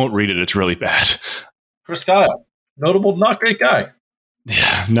 Anyway, don't read it. It's really bad. Chris Kyle. Notable, not great guy.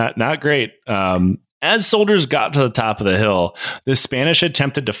 Yeah, not great. As soldiers got to the top of the hill, the Spanish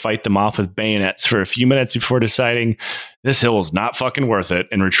attempted to fight them off with bayonets for a few minutes before deciding this hill is not fucking worth it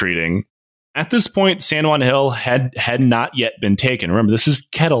and retreating. At this point, San Juan Hill had not yet been taken. Remember, this is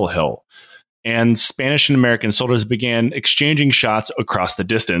Kettle Hill. And Spanish and American soldiers began exchanging shots across the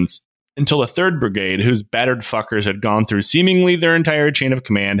distance until the 3rd Brigade, whose battered fuckers had gone through seemingly their entire chain of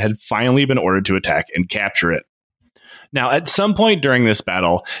command, had finally been ordered to attack and capture it. Now, at some point during this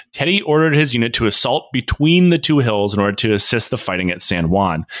battle, Teddy ordered his unit to assault between the two hills in order to assist the fighting at San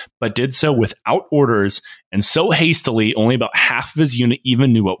Juan, but did so without orders and so hastily only about half of his unit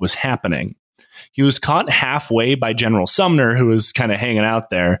even knew what was happening. He was caught halfway by General Sumner, who was kind of hanging out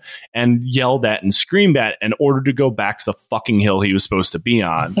there, and yelled at and screamed at and ordered to go back to the fucking hill he was supposed to be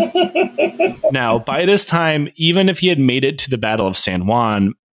on. Now, by this time, even if he had made it to the Battle of San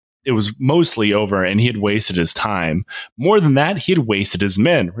Juan, it was mostly over and he had wasted his time. More than that, he had wasted his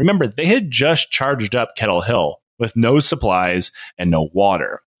men. Remember, they had just charged up Kettle Hill with no supplies and no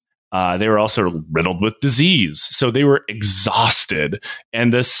water. They were also riddled with disease, so they were exhausted.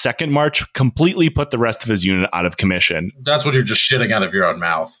 And the second march completely put the rest of his unit out of commission. That's when you're just shitting out of your own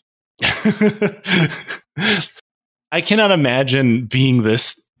mouth. I cannot imagine being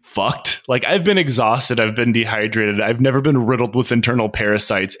this fucked. Like, I've been exhausted, I've been dehydrated, I've never been riddled with internal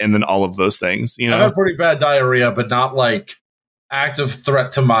parasites, and then all of those things. You know, I had pretty bad diarrhea, but not like active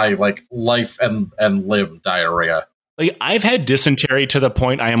threat to my like life and limb diarrhea. Like, I've had dysentery to the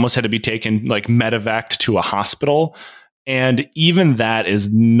point I almost had to be taken like medevaced to a hospital. And even that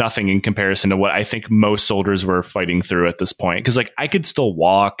is nothing in comparison to what I think most soldiers were fighting through at this point. Because like, I could still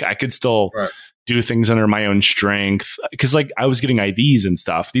walk, I could still do things under my own strength. Because like, I was getting IVs and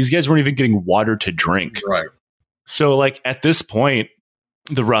stuff. These guys weren't even getting water to drink. Right. So like, at this point,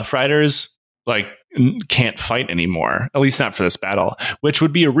 the Rough Riders like can't fight anymore, at least not for this battle, which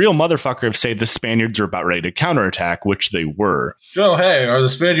would be a real motherfucker if, say, the Spaniards are about ready to counterattack, which they were. Joe, hey, are the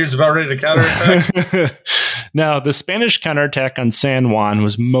Spaniards about ready to counterattack? Now, the Spanish counterattack on San Juan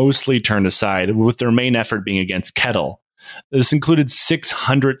was mostly turned aside, with their main effort being against Kettle. This included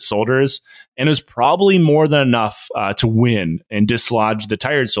 600 soldiers, and it was probably more than enough to win and dislodge the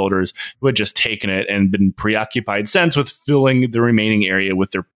tired soldiers who had just taken it and been preoccupied since with filling the remaining area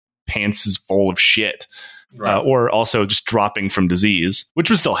with their pants is full of shit, or also just dropping from disease, which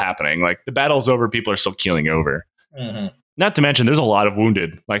was still happening. Like, the battle's over, people are still keeling over. Mm-hmm. Not to mention, there's a lot of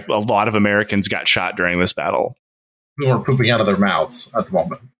wounded. Like, a lot of Americans got shot during this battle. Who were pooping out of their mouths at the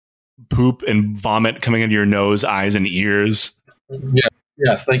moment. Poop and vomit coming into your nose, eyes, and ears. Yeah.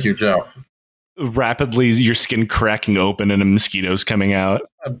 Yes, thank you, Joe. rapidly your skin cracking open and mosquitoes coming out.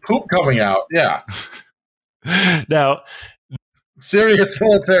 And poop coming out. Yeah. Now, Serious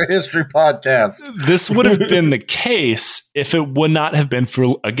military history podcast. this would have been the case if it would not have been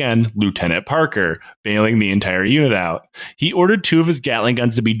for, again, Lieutenant Parker bailing the entire unit out. He ordered 2 of his Gatling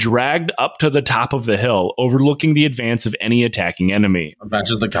guns to be dragged up to the top of the hill, overlooking the advance of any attacking enemy.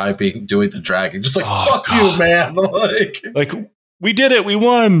 Imagine the guy doing the dragging. Just like, fuck you, man. Like, we did it. We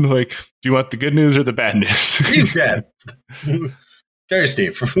won. Like, do you want the good news or the bad news? He's dead. Carry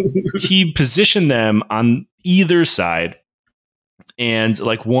Steve. He positioned them on either side. And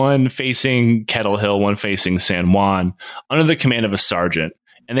like one facing Kettle Hill, one facing San Juan, under the command of a sergeant.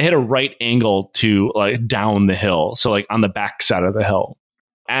 And they had a right angle to like down the hill. So like on the back side of the hill.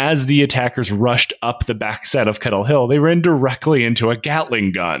 As the attackers rushed up the backside of Kettle Hill, they ran directly into a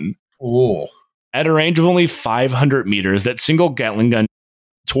Gatling gun. Ooh. At a range of only 500 meters, that single Gatling gun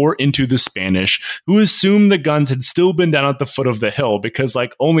tore into the Spanish, who assumed the guns had still been down at the foot of the hill because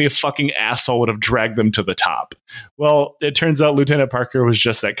like only a fucking asshole would have dragged them to the top. Well, it turns out Lieutenant Parker was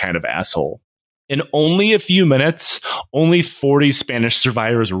just that kind of asshole. In only a few minutes, only 40 Spanish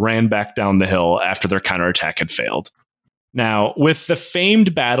survivors ran back down the hill after their counterattack had failed. Now, with the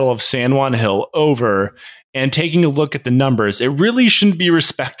famed Battle of San Juan Hill over and taking a look at the numbers, it really shouldn't be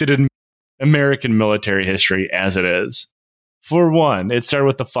respected in American military history as it is. For one, it started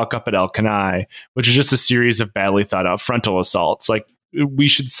with the fuck up at El Caney, which is just a series of badly thought out frontal assaults. Like, we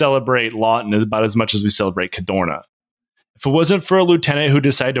should celebrate Lawton about as much as we celebrate Cadorna. If it wasn't for a lieutenant who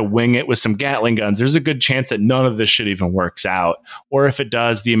decided to wing it with some Gatling guns, there's a good chance that none of this shit even works out. Or if it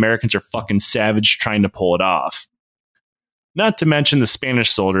does, the Americans are fucking savage trying to pull it off. Not to mention the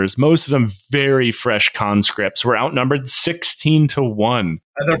Spanish soldiers, most of them very fresh conscripts, were outnumbered 16-1. And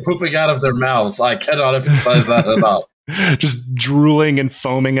they're pooping out of their mouths. I cannot emphasize that enough. Just drooling and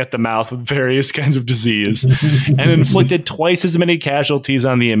foaming at the mouth with various kinds of disease, and inflicted twice as many casualties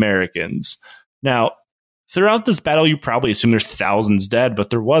on the Americans. Now, throughout this battle, you probably assume there's thousands dead, but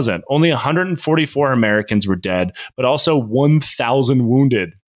there wasn't. Only 144 Americans were dead, but also 1,000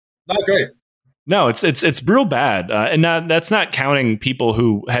 wounded. Not great. No, it's real bad, and that's not counting people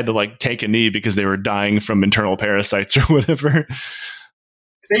who had to like take a knee because they were dying from internal parasites or whatever.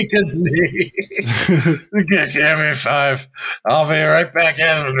 Take a knee. Give me 5. I'll be right back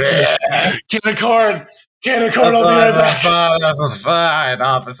in. Can of corn, I'll be right back. This is fine,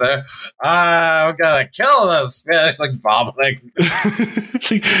 officer. I'm gonna kill this Spanish, like vomiting.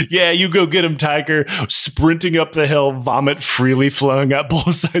 Like, yeah, you go get him, Tiger. Sprinting up the hill, vomit freely flowing out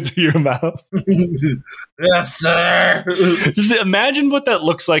both sides of your mouth. Yes, sir. Just imagine what that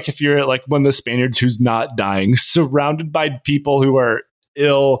looks like if you're like one of the Spaniards who's not dying, surrounded by people who are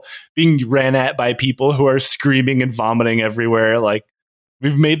ill, being ran at by people who are screaming and vomiting everywhere. Like,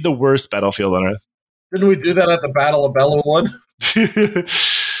 we've made the worst battlefield on Earth. Didn't we do that at the Battle of Bellewood?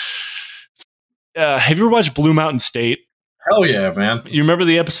 Have you ever watched Blue Mountain State? Hell yeah, man. You remember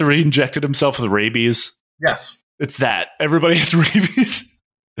the episode where he injected himself with rabies? Yes. It's that. Everybody has rabies.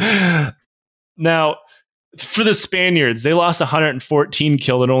 Now, for the Spaniards, they lost 114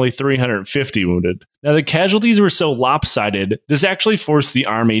 killed and only 350 wounded. Now, the casualties were so lopsided, this actually forced the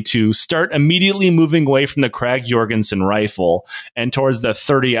army to start immediately moving away from the Krag-Jorgensen rifle and towards the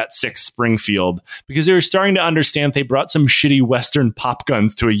 30-06 Springfield, because they were starting to understand they brought some shitty Western pop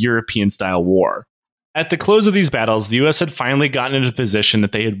guns to a European-style war. At the close of these battles, the U.S. had finally gotten into the position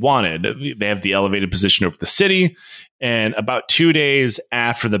that they had wanted. They have the elevated position over the city, and about 2 days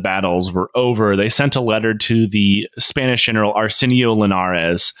after the battles were over, they sent a letter to the Spanish general Arsenio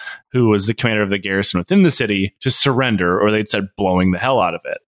Linares, who was the commander of the garrison within the city, to surrender, or they'd said blowing the hell out of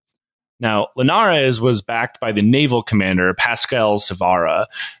it. Now, Linares was backed by the naval commander, Pascal Savara,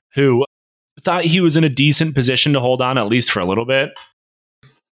 who thought he was in a decent position to hold on, at least for a little bit.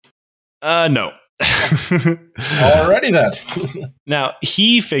 No. Already then. Now,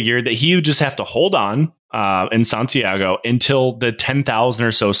 he figured that he would just have to hold on in Santiago until the 10,000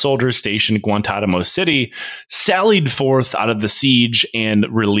 or so soldiers stationed in Guantanamo City sallied forth out of the siege and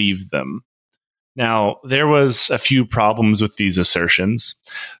relieved them. Now, there was a few problems with these assertions.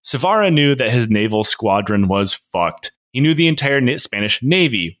 Savara knew that his naval squadron was fucked. He knew the entire Spanish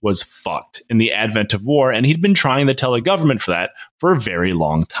Navy was fucked in the advent of war, and he'd been trying to tell the government for that for a very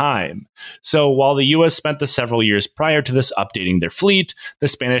long time. So while the U.S. spent the several years prior to this updating their fleet, the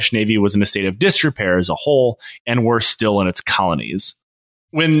Spanish Navy was in a state of disrepair as a whole, and were still in its colonies.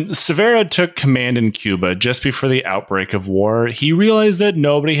 When Savara took command in Cuba just before the outbreak of war, he realized that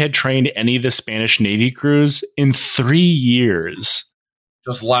nobody had trained any of the Spanish Navy crews in 3 years.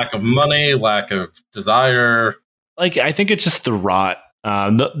 Just lack of money, lack of desire. Like, I think it's just the rot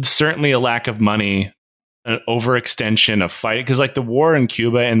Certainly a lack of money, an overextension of fight, because like the war in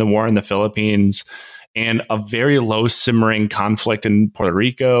Cuba and the war in the Philippines and a very low simmering conflict in Puerto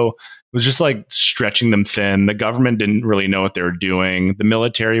Rico was just like stretching them thin. The government didn't really know what they were doing. The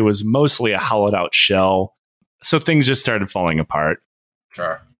military was mostly a hollowed out shell. So things just started falling apart.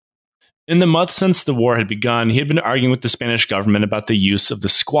 Sure. In the month since the war had begun, he had been arguing with the Spanish government about the use of the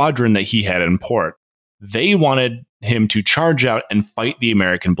squadron that he had in port. They wanted him to charge out and fight the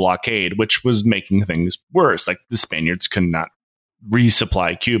American blockade, which was making things worse. Like the Spaniards could not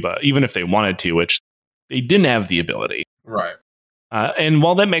resupply Cuba, even if they wanted to, which they didn't have the ability. Right. And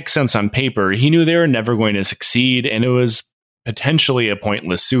while that makes sense on paper, he knew they were never going to succeed, and it was potentially a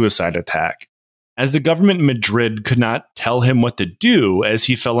pointless suicide attack. As the government in Madrid could not tell him what to do, as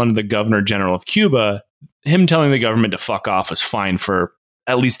he fell under the Governor General of Cuba, him telling the government to fuck off was fine for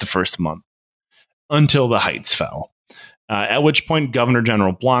at least the first month, until the heights fell. At which point, Governor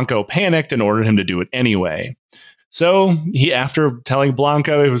General Blanco panicked and ordered him to do it anyway. So he, after telling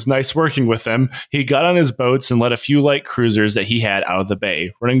Blanco it was nice working with him, he got on his boats and led a few light cruisers that he had out of the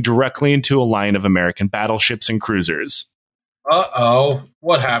bay, running directly into a line of American battleships and cruisers. Uh-oh.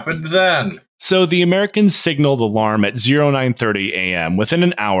 What happened then? So the Americans signaled alarm at 0930 a.m. Within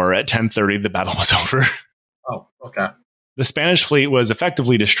an hour, at 10:30, the battle was over. Oh, okay. The Spanish fleet was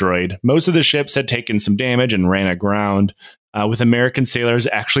effectively destroyed. Most of the ships had taken some damage and ran aground, with American sailors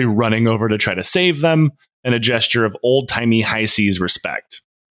actually running over to try to save them, in a gesture of old-timey high seas respect.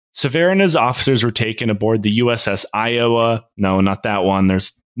 Severa and his officers were taken aboard the USS Iowa. No, not that one.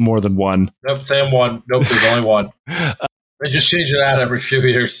 There's more than one. Nope, same one. Nope, there's only one. They just change it out every few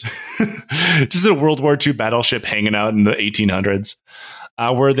years. Just a World War II battleship hanging out in the 1800s,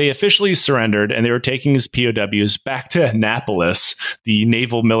 where they officially surrendered, and they were taking his POWs back to Annapolis, the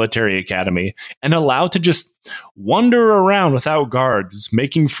Naval Military Academy, and allowed to just wander around without guards,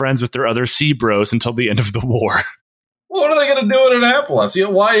 making friends with their other sea bros until the end of the war. Well, what are they going to do in Annapolis? You know,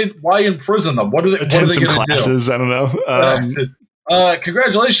 why imprison them? What are they going to do? Classes, I don't know.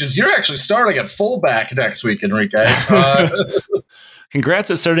 Congratulations. You're actually starting at fullback next week, Enrique.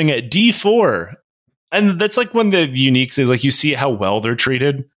 Congrats at starting at D4. And that's like one of the unique things, like you see how well they're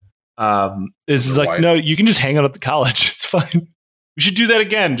treated. Is like, no, you can just hang out at the college. It's fine. We should do that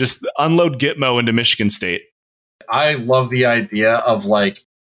again. Just unload Gitmo into Michigan State. I love the idea of like,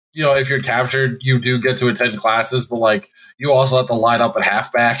 you know, if you're captured, you do get to attend classes, but like you also have to line up at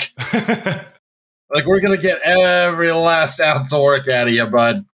halfback. Like, we're going to get every last ounce of work out of you,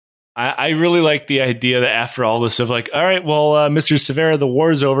 bud. I really like the idea that after all this stuff, like, all right, well, Mr. Severa, the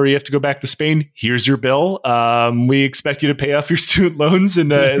war is over. You have to go back to Spain. Here's your bill. We expect you to pay off your student loans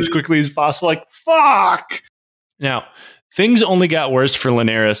and as quickly as possible. Like, fuck. Now, things only got worse for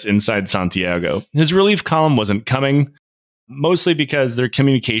Linares inside Santiago. His relief column wasn't coming, mostly because their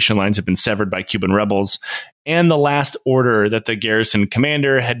communication lines had been severed by Cuban rebels, and the last order that the garrison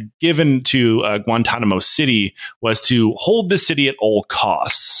commander had given to Guantanamo City was to hold the city at all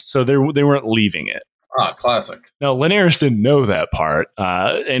costs. So they weren't leaving it. Ah, classic. Now, Linares didn't know that part,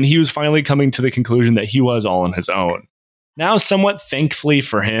 and he was finally coming to the conclusion that he was all on his own. Now, somewhat thankfully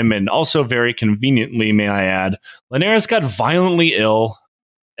for him, and also very conveniently, may I add, Linares got violently ill.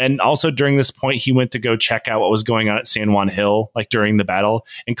 And also during this point, he went to go check out what was going on at San Juan Hill, like during the battle,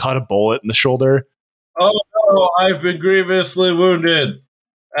 and caught a bullet in the shoulder. Oh, no, I've been grievously wounded.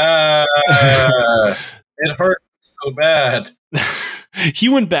 It hurts so bad. He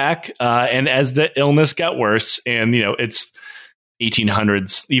went back, and as the illness got worse, and, you know, it's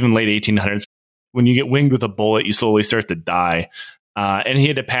 1800s, even late 1800s, when you get winged with a bullet, you slowly start to die. And he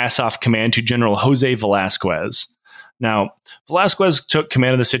had to pass off command to General Jose Velasquez. Now, Velasquez took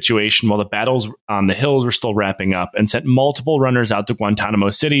command of the situation while the battles on the hills were still wrapping up and sent multiple runners out to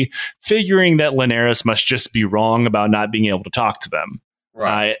Guantanamo City, figuring that Linares must just be wrong about not being able to talk to them.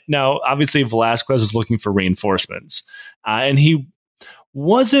 Right. Now, obviously, Velasquez is looking for reinforcements, and he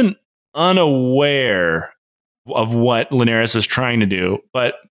wasn't unaware of what Linares was trying to do,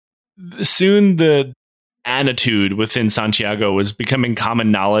 but soon the attitude within Santiago was becoming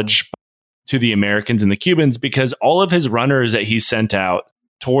common knowledge to the Americans and the Cubans, because all of his runners that he sent out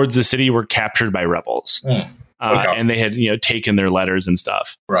towards the city were captured by rebels. And they had, you know, taken their letters and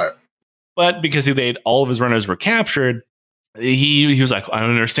stuff. Right. But because all of his runners were captured, he was like, I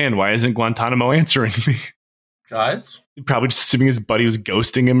don't understand. Why isn't Guantanamo answering me? Guys? Probably just assuming his buddy was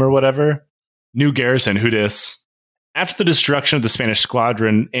ghosting him or whatever. New garrison, who dis? After the destruction of the Spanish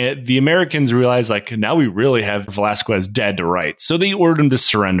squadron, the Americans realized, like, now we really have Velasquez dead to rights. So they ordered him to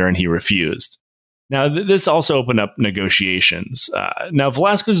surrender, and he refused. Now, this also opened up negotiations. Now,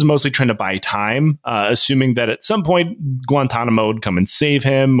 Velasquez is mostly trying to buy time, assuming that at some point Guantanamo would come and save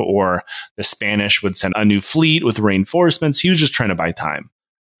him, or the Spanish would send a new fleet with reinforcements. He was just trying to buy time.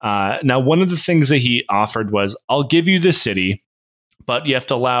 Now, one of the things that he offered was, I'll give you the city, but you have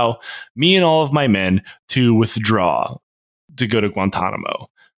to allow me and all of my men to withdraw to go to Guantanamo.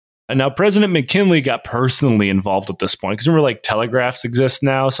 And now President McKinley got personally involved at this point, because remember, like, telegraphs exist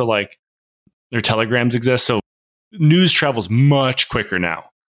now. So like their telegrams exist. So news travels much quicker now.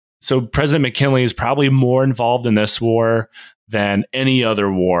 So President McKinley is probably more involved in this war than any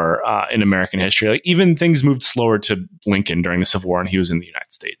other war in American history. Like, even things moved slower to Lincoln during the Civil War, and he was in the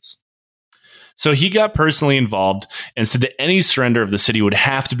United States. So he got personally involved and said that any surrender of the city would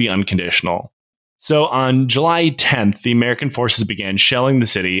have to be unconditional. So on July 10th, the American forces began shelling the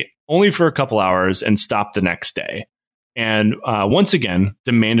city only for a couple hours and stopped the next day. And once again,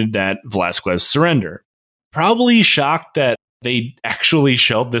 demanded that Velasquez surrender. Probably shocked that they actually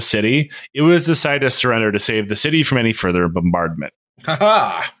shelled the city, it was decided to surrender to save the city from any further bombardment.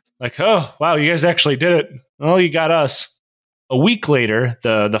 Like, oh, wow, you guys actually did it. Well, you got us. A week later,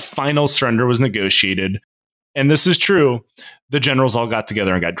 the final surrender was negotiated. And this is true. The generals all got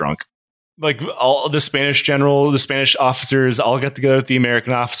together and got drunk. Like, all the Spanish the Spanish officers all got together with the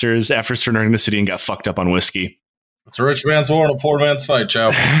American officers after surrendering the city and got fucked up on whiskey. It's a rich man's war and a poor man's fight,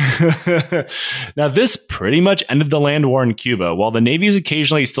 Joe. Now, this pretty much ended the land war in Cuba. While the navies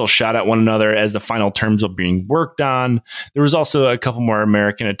occasionally still shot at one another as the final terms were being worked on, there was also a couple more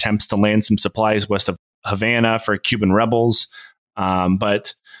American attempts to land some supplies west of Havana for Cuban rebels.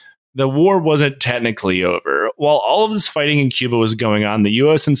 But the war wasn't technically over. While all of this fighting in Cuba was going on, the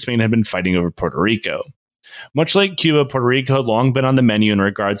U.S. and Spain had been fighting over Puerto Rico. Much like Cuba, Puerto Rico had long been on the menu in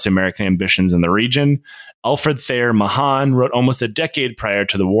regards to American ambitions in the region. Alfred Thayer Mahan wrote almost a decade prior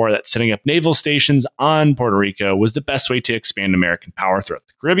to the war that setting up naval stations on Puerto Rico was the best way to expand American power throughout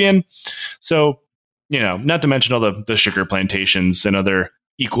the Caribbean. So, not to mention all the sugar plantations and other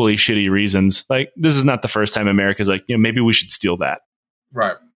equally shitty reasons. Like, this is not the first time America's like, maybe we should steal that.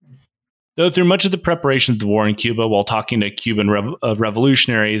 Right. Though through much of the preparations of the war in Cuba, while talking to Cuban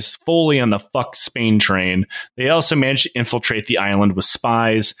revolutionaries fully on the fuck Spain train, they also managed to infiltrate the island with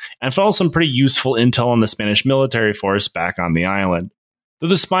spies and found some pretty useful intel on the Spanish military force back on the island. Though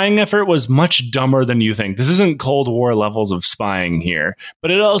the spying effort was much dumber than you think. This isn't Cold War levels of spying here,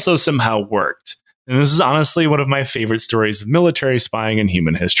 but it also somehow worked. And this is honestly one of my favorite stories of military spying in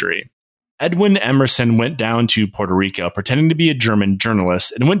human history. Edwin Emerson went down to Puerto Rico pretending to be a German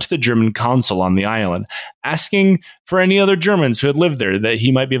journalist and went to the German consul on the island, asking for any other Germans who had lived there that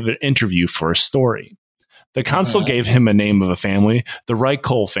he might be able to interview for a story. The consul gave him a name of a family, the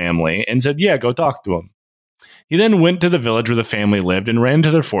Reichel family, and said, yeah, go talk to him. He then went to the village where the family lived and ran to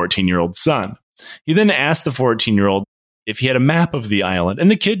their 14-year-old son. He then asked the 14-year-old if he had a map of the island,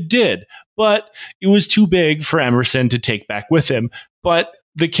 and the kid did, but it was too big for Emerson to take back with him. But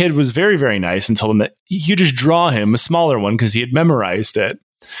the kid was very, very nice and told him that he could just draw him a smaller one because he had memorized it.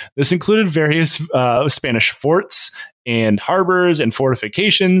 This included various Spanish forts and harbors and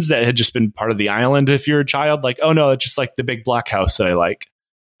fortifications that had just been part of the island. If you're a child, like, oh no, it's just like the big black house that I like.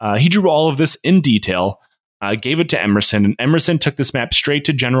 He drew all of this in detail, gave it to Emerson, and Emerson took this map straight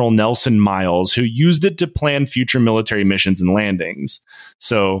to General Nelson Miles, who used it to plan future military missions and landings.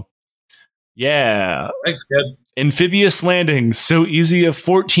 So, yeah. Thanks, kid. Amphibious landings, so easy a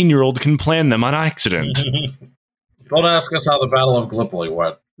 14-year-old can plan them on accident. Don't ask us how the Battle of Gallipoli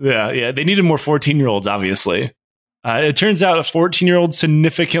went. Yeah, they needed more 14-year-olds, obviously. It turns out a 14-year-old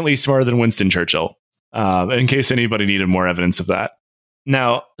significantly smarter than Winston Churchill, in case anybody needed more evidence of that.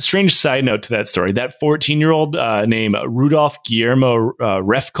 Now, a strange side note to that story, that 14-year-old named Rudolph Guillermo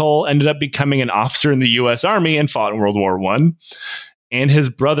Refkol ended up becoming an officer in the U.S. Army and fought in World War I. And his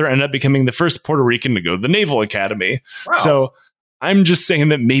brother ended up becoming the first Puerto Rican to go to the Naval Academy. Wow. So I'm just saying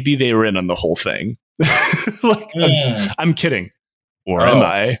that maybe they were in on the whole thing. I'm kidding. Or am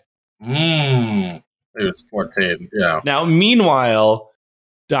I? He was 14, yeah. Now, meanwhile,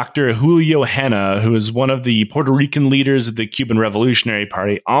 Dr. Julio Hanna, who is one of the Puerto Rican leaders of the Cuban Revolutionary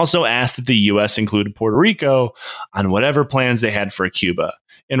Party, also asked that the U.S. include Puerto Rico on whatever plans they had for Cuba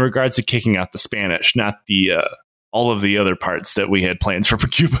in regards to kicking out the Spanish, not the all of the other parts that we had plans for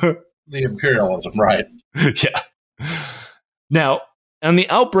Cuba. The imperialism, right. Yeah. Now, on the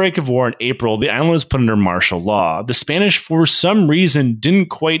outbreak of war in April, the island was put under martial law. The Spanish, for some reason, didn't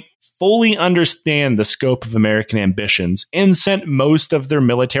quite fully understand the scope of American ambitions and sent most of their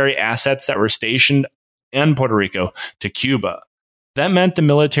military assets that were stationed in Puerto Rico to Cuba. That meant the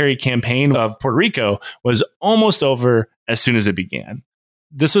military campaign of Puerto Rico was almost over as soon as it began.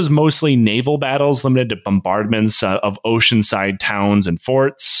 This was mostly naval battles limited to bombardments of oceanside towns and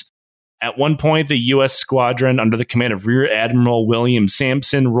forts. At one point, the U.S. squadron under the command of Rear Admiral William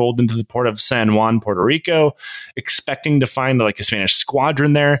Sampson rolled into the port of San Juan, Puerto Rico, expecting to find like a Spanish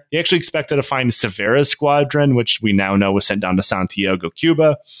squadron there. He actually expected to find Cervera's squadron, which we now know was sent down to Santiago,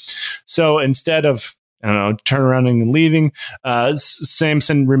 Cuba. So instead of, turning around and leaving,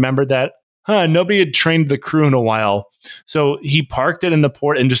 Sampson remembered that nobody had trained the crew in a while. So he parked it in the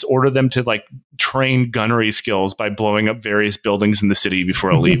port and just ordered them to like train gunnery skills by blowing up various buildings in the city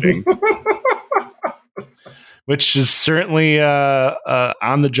before leaving. Which is certainly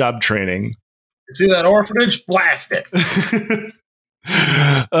on the job training. You see that orphanage? Blast it.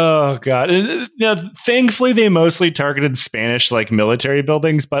 Oh God. Thankfully they mostly targeted Spanish like military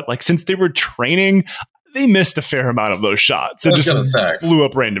buildings, but like since they were training, they missed a fair amount of those shots. It just blew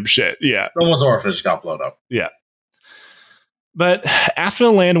up random shit. Yeah. Someone's orphanage got blown up. Yeah. But after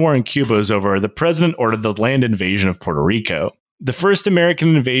the land war in Cuba was over, the president ordered the land invasion of Puerto Rico. The first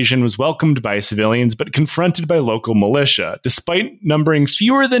American invasion was welcomed by civilians, but confronted by local militia. Despite numbering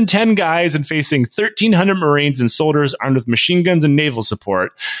fewer than 10 guys and facing 1,300 Marines and soldiers armed with machine guns and naval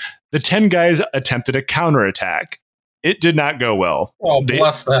support, the 10 guys attempted a counterattack. It did not go well. Oh,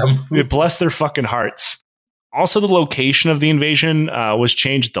 bless them. Bless their fucking hearts. Also, the location of the invasion was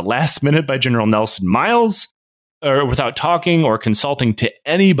changed at the last minute by General Nelson Miles, without talking or consulting to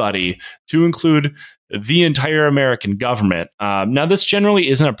anybody, to include the entire American government. Now, this generally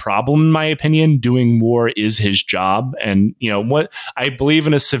isn't a problem, in my opinion. Doing war is his job. And, what I believe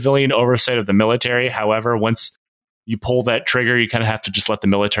in a civilian oversight of the military. However, once you pull that trigger, you kind of have to just let the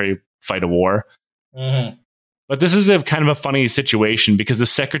military fight a war. Mm-hmm. But this is a kind of a funny situation because the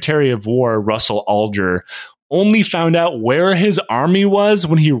Secretary of War, Russell Alger, only found out where his army was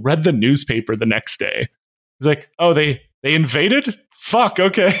when he read the newspaper the next day. He's like, oh, they invaded? Fuck,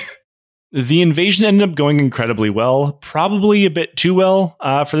 okay. The invasion ended up going incredibly well, probably a bit too well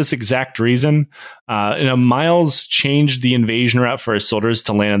for this exact reason. Miles changed the invasion route for his soldiers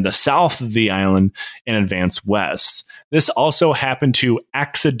to land in the south of the island and advance west. This also happened to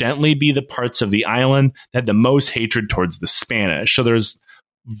accidentally be the parts of the island that had the most hatred towards the Spanish. So there's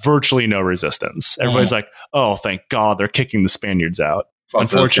virtually no resistance. Everybody's like, oh, thank God, they're kicking the Spaniards out. Fuck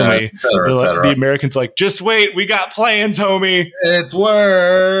unfortunately, guys, et cetera. The Americans like, just wait, we got plans, homie. It's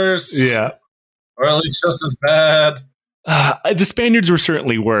worse. Yeah. Or at least just as bad. The Spaniards were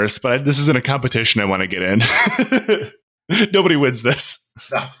certainly worse, but this isn't a competition I want to get in. Nobody wins this.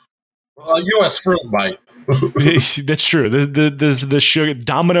 No. U.S. fruit might. That's true. The sugar,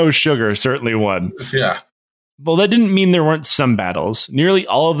 Domino Sugar certainly won. Yeah. Well, that didn't mean there weren't some battles. Nearly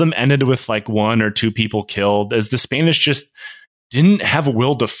all of them ended with like 1 or 2 people killed, as the Spanish just didn't have a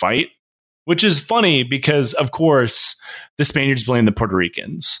will to fight, which is funny because, of course, the Spaniards blamed the Puerto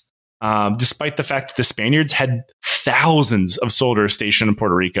Ricans. Despite the fact that the Spaniards had thousands of soldiers stationed in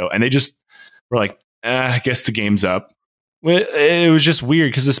Puerto Rico, and they just were like, I guess the game's up. It was just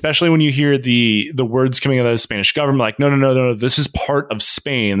weird because especially when you hear the words coming out of the Spanish government, like, no, this is part of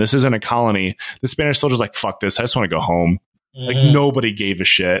Spain. This isn't a colony. The Spanish soldiers like, fuck this. I just want to go home. Mm-hmm. Like nobody gave a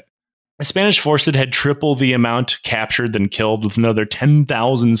shit. The Spanish forces had triple the amount captured than killed, with another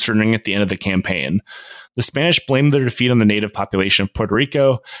 10,000 surrendering at the end of the campaign. The Spanish blamed their defeat on the native population of Puerto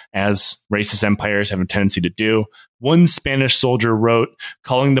Rico, as racist empires have a tendency to do. One Spanish soldier wrote,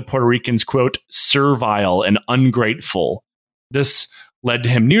 calling the Puerto Ricans, quote, servile and ungrateful. This led to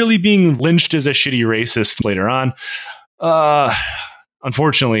him nearly being lynched as a shitty racist later on.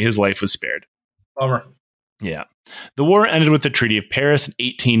 Unfortunately, his life was spared. Bummer. Yeah. The war ended with the Treaty of Paris in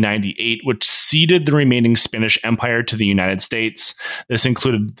 1898, which ceded the remaining Spanish Empire to the United States. This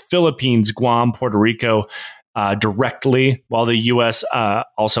included the Philippines, Guam, Puerto Rico directly, while the U.S.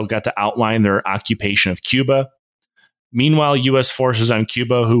 Also got to outline their occupation of Cuba. Meanwhile, U.S. forces on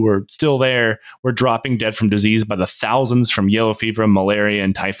Cuba, who were still there, were dropping dead from disease by the thousands from yellow fever, malaria,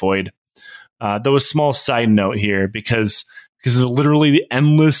 and typhoid. Though a small side note here, because of literally the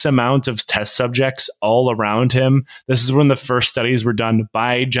endless amount of test subjects all around him. This is when the first studies were done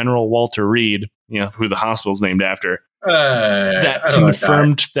by General Walter Reed, who the hospital's named after. That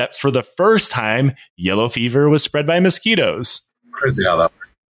confirmed that for the first time, yellow fever was spread by mosquitoes. Crazy how that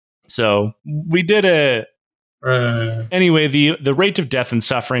worked. So we did it. Anyway, the rate of death and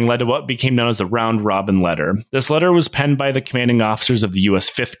suffering led to what became known as the Round Robin Letter. This letter was penned by the commanding officers of the U.S.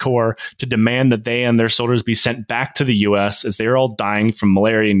 Fifth Corps to demand that they and their soldiers be sent back to the U.S. as they were all dying from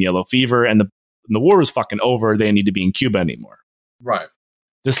malaria and yellow fever, and the war was fucking over. They didn't need to be in Cuba anymore. Right.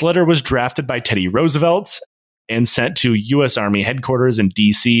 This letter was drafted by Teddy Roosevelt and sent to U.S. Army headquarters in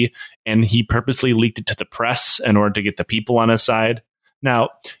D.C., and he purposely leaked it to the press in order to get the people on his side. Now,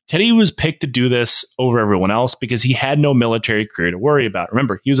 Teddy was picked to do this over everyone else because he had no military career to worry about.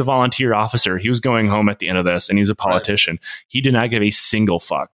 Remember, he was a volunteer officer. He was going home at the end of this, and he was a politician. Right. He did not give a single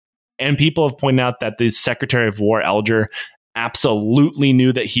fuck. And people have pointed out that the Secretary of War, Alger, absolutely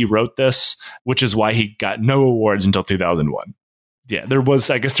knew that he wrote this, which is why he got no awards until 2001. Yeah, there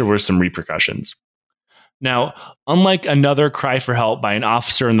were some repercussions. Now, unlike another cry for help by an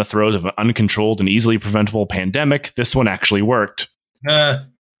officer in the throes of an uncontrolled and easily preventable pandemic, this one actually worked. The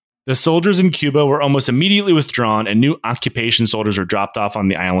soldiers in Cuba were almost immediately withdrawn, and new occupation soldiers were dropped off on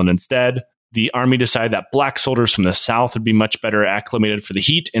the island instead. The army decided that black soldiers from the South would be much better acclimated for the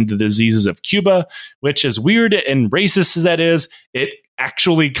heat and the diseases of Cuba, which, as weird and racist as that is, it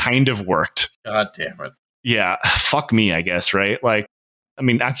actually kind of worked. God damn it. Yeah, fuck me, I guess, right? Like, I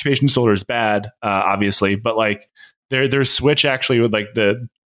mean, occupation disorder is bad, obviously, but like their switch actually with like the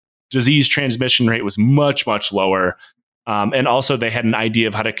disease transmission rate was much, much lower. And also they had an idea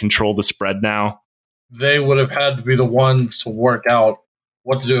of how to control the spread now. They would have had to be the ones to work out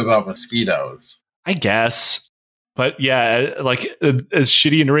what to do about mosquitoes, I guess. But yeah, like as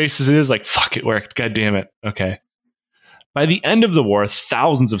shitty and racist as it is, like, fuck, it worked. God damn it. Okay. By the end of the war,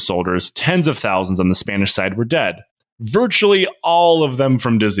 thousands of soldiers, tens of thousands on the Spanish side, were dead. Virtually all of them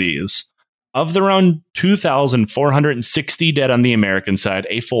from disease. Of the around 2,460 dead on the American side,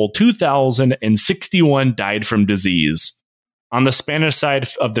 a full 2,061 died from disease. On the Spanish side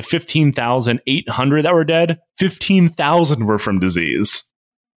of the 15,800 that were dead, 15,000 were from disease.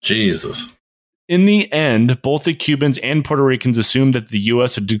 Jesus. In the end, both the Cubans and Puerto Ricans assumed that the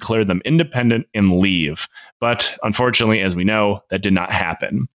U.S. would declare them independent and leave. But unfortunately, as we know, that did not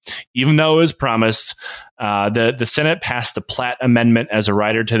happen. Even though it was promised, the Senate passed the Platt Amendment as a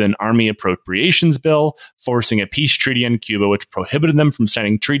rider to an Army Appropriations Bill, forcing a peace treaty on Cuba, which prohibited them from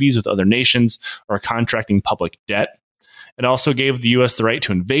signing treaties with other nations or contracting public debt. It also gave the U.S. the right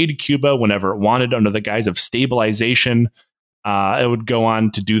to invade Cuba whenever it wanted under the guise of stabilization. It would go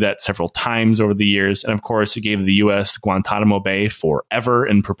on to do that several times over the years. And of course, it gave the U.S. Guantanamo Bay forever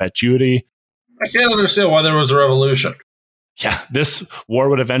in perpetuity. I can't understand why there was a revolution. Yeah, this war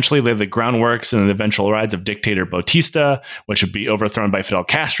would eventually lay the groundworks and the eventual rise of dictator Bautista, which would be overthrown by Fidel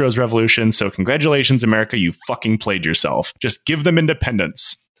Castro's revolution. So congratulations, America, you fucking played yourself. Just give them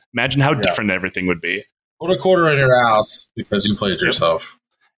independence. Imagine how different everything would be. Put a quarter in your ass because you played yourself.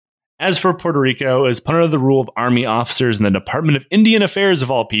 As for Puerto Rico, it was put under the rule of Army officers in the Department of Indian Affairs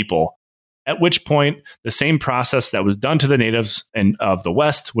of all people, at which point the same process that was done to the natives and of the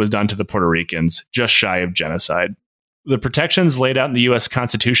West was done to the Puerto Ricans, just shy of genocide. The protections laid out in the U.S.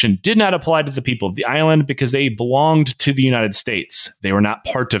 Constitution did not apply to the people of the island because they belonged to the United States. They were not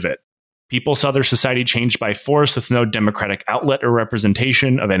part of it. People saw their society changed by force with no democratic outlet or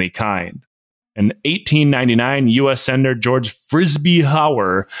representation of any kind. In 1899, U.S. Senator George Frisbee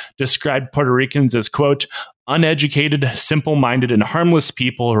Hauer described Puerto Ricans as, quote, uneducated, simple-minded, and harmless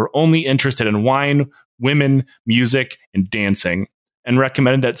people who are only interested in wine, women, music, and dancing, and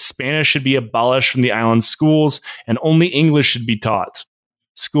recommended that Spanish should be abolished from the island's schools and only English should be taught.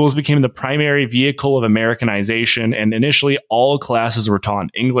 Schools became the primary vehicle of Americanization, and initially all classes were taught in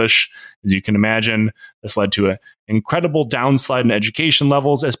English. As you can imagine, this led to an incredible downslide in education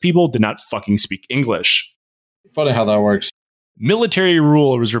levels as people did not fucking speak English. Funny how that works. Military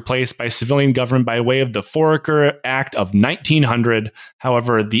rule was replaced by civilian government by way of the Foraker Act of 1900.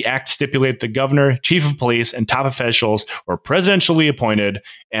 However, the act stipulated the governor, chief of police, and top officials were presidentially appointed,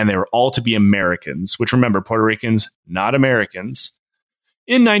 and they were all to be Americans, which, remember, Puerto Ricans, not Americans.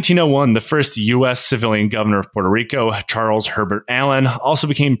 In 1901, the first U.S. civilian governor of Puerto Rico, Charles Herbert Allen, also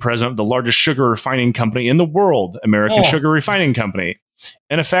became president of the largest sugar refining company in the world, American Sugar Refining Company.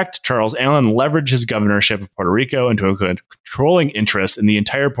 In effect, Charles Allen leveraged his governorship of Puerto Rico into a controlling interest in the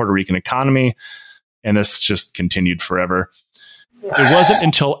entire Puerto Rican economy, and this just continued forever. It wasn't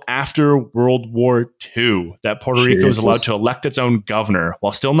until after World War II that Puerto Rico was allowed to elect its own governor,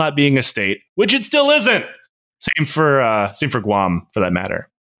 while still not being a state, which it still isn't. Same for Guam, for that matter.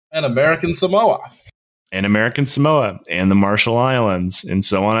 And American Samoa. And American Samoa, and the Marshall Islands, and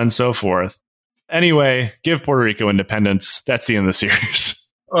so on and so forth. Anyway, give Puerto Rico independence. That's the end of the series.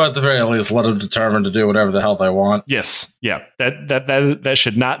 Or at the very least, let them determine to do whatever the hell they want. Yes, yeah. That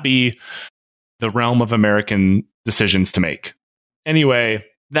should not be the realm of American decisions to make. Anyway,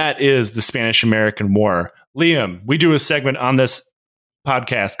 that is the Spanish-American War. Liam, we do a segment on this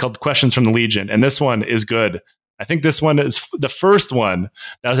podcast called Questions from the Legion, and this one is good. I think this one is the first one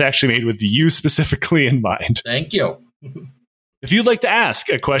that was actually made with you specifically in mind. Thank you. If you'd like to ask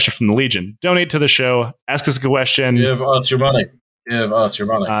a question from the Legion, donate to the show, ask us a question. Give us your money. Give us your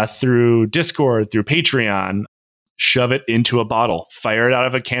money. Through Discord, through Patreon. shove it into a bottle, fire it out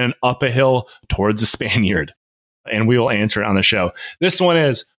of a cannon up a hill towards a Spaniard, and we will answer it on the show. This one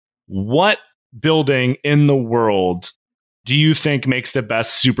is, what building in the world do you think makes the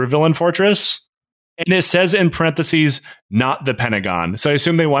best supervillain fortress? And it says in parentheses, not the Pentagon. So I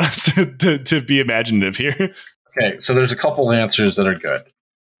assume they want us to be imaginative here. Okay, so there's a couple answers that are good.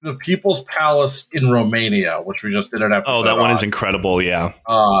 The People's Palace in Romania, which we just did an episode. Oh, that one is incredible, yeah.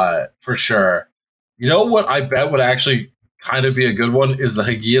 For sure. You know what I bet would actually kind of be a good one is the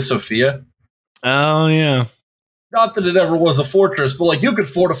Hagia Sophia. Oh, yeah. Not that it ever was a fortress, but like you could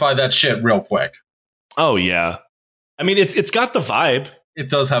fortify that shit real quick. Oh, yeah. I mean, it's got the vibe. It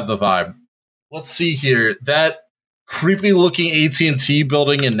does have the vibe. Let's see here. That creepy looking AT&T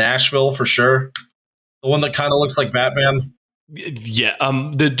building in Nashville for sure. The one that kind of looks like Batman. Yeah.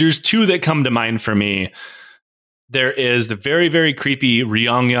 There's two that come to mind for me. There is the very, very creepy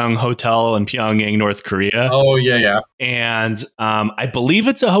Ryongyang Hotel in Pyongyang, North Korea. Oh, yeah. And I believe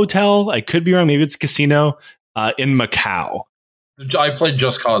it's a hotel. I could be wrong. Maybe it's a casino in Macau. I played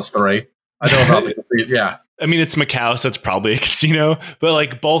Just Cause 3. I know about the casino. Yeah. I mean, it's Macau, so it's probably a casino. But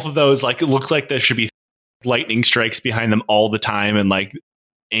like both of those, like it looks like there should be lightning strikes behind them all the time and like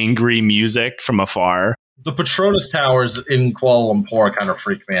angry music from afar. The Petronas Towers in Kuala Lumpur kind of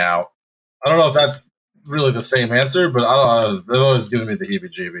freak me out. I don't know if that's really the same answer, but I don't know. They've always given me the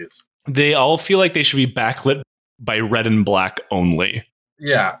heebie-jeebies. They all feel like they should be backlit by red and black only.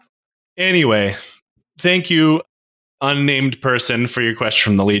 Yeah. Anyway, thank you, unnamed person, for your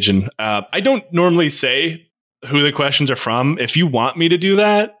question from the Legion. I don't normally say who the questions are from. If you want me to do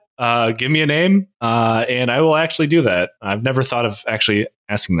that, give me a name, and I will actually do that. I've never thought of actually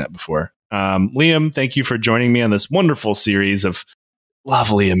asking that before. Liam, thank you for joining me on this wonderful series of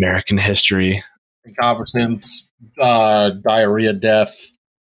lovely American history. Incompetence, diarrhea, death.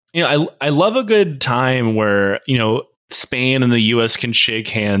 You know, I love a good time where, you know, Spain and the U.S. can shake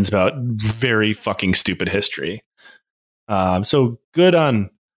hands about very fucking stupid history. So good on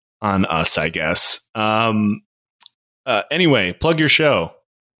us, I guess. Anyway, plug your show.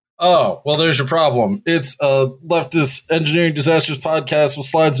 Oh, well, there's your problem. It's a leftist engineering disasters podcast with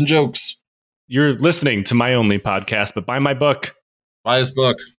slides and jokes. You're listening to my only podcast, but buy my book. Buy his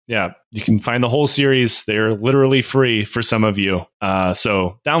book. Yeah, you can find the whole series. They're literally free for some of you.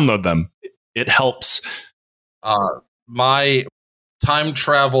 So download them. It helps. My time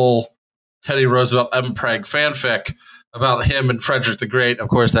travel Teddy Roosevelt Mpreg fanfic about him and Frederick the Great. Of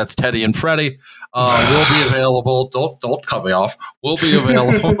course, that's Teddy and Freddie. Will be available. Don't cut me off. Will be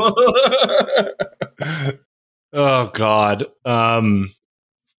available. Oh God.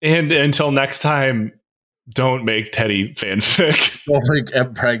 And until next time, don't make Teddy fanfic. Don't make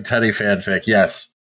Mpreg Teddy fanfic. Yes.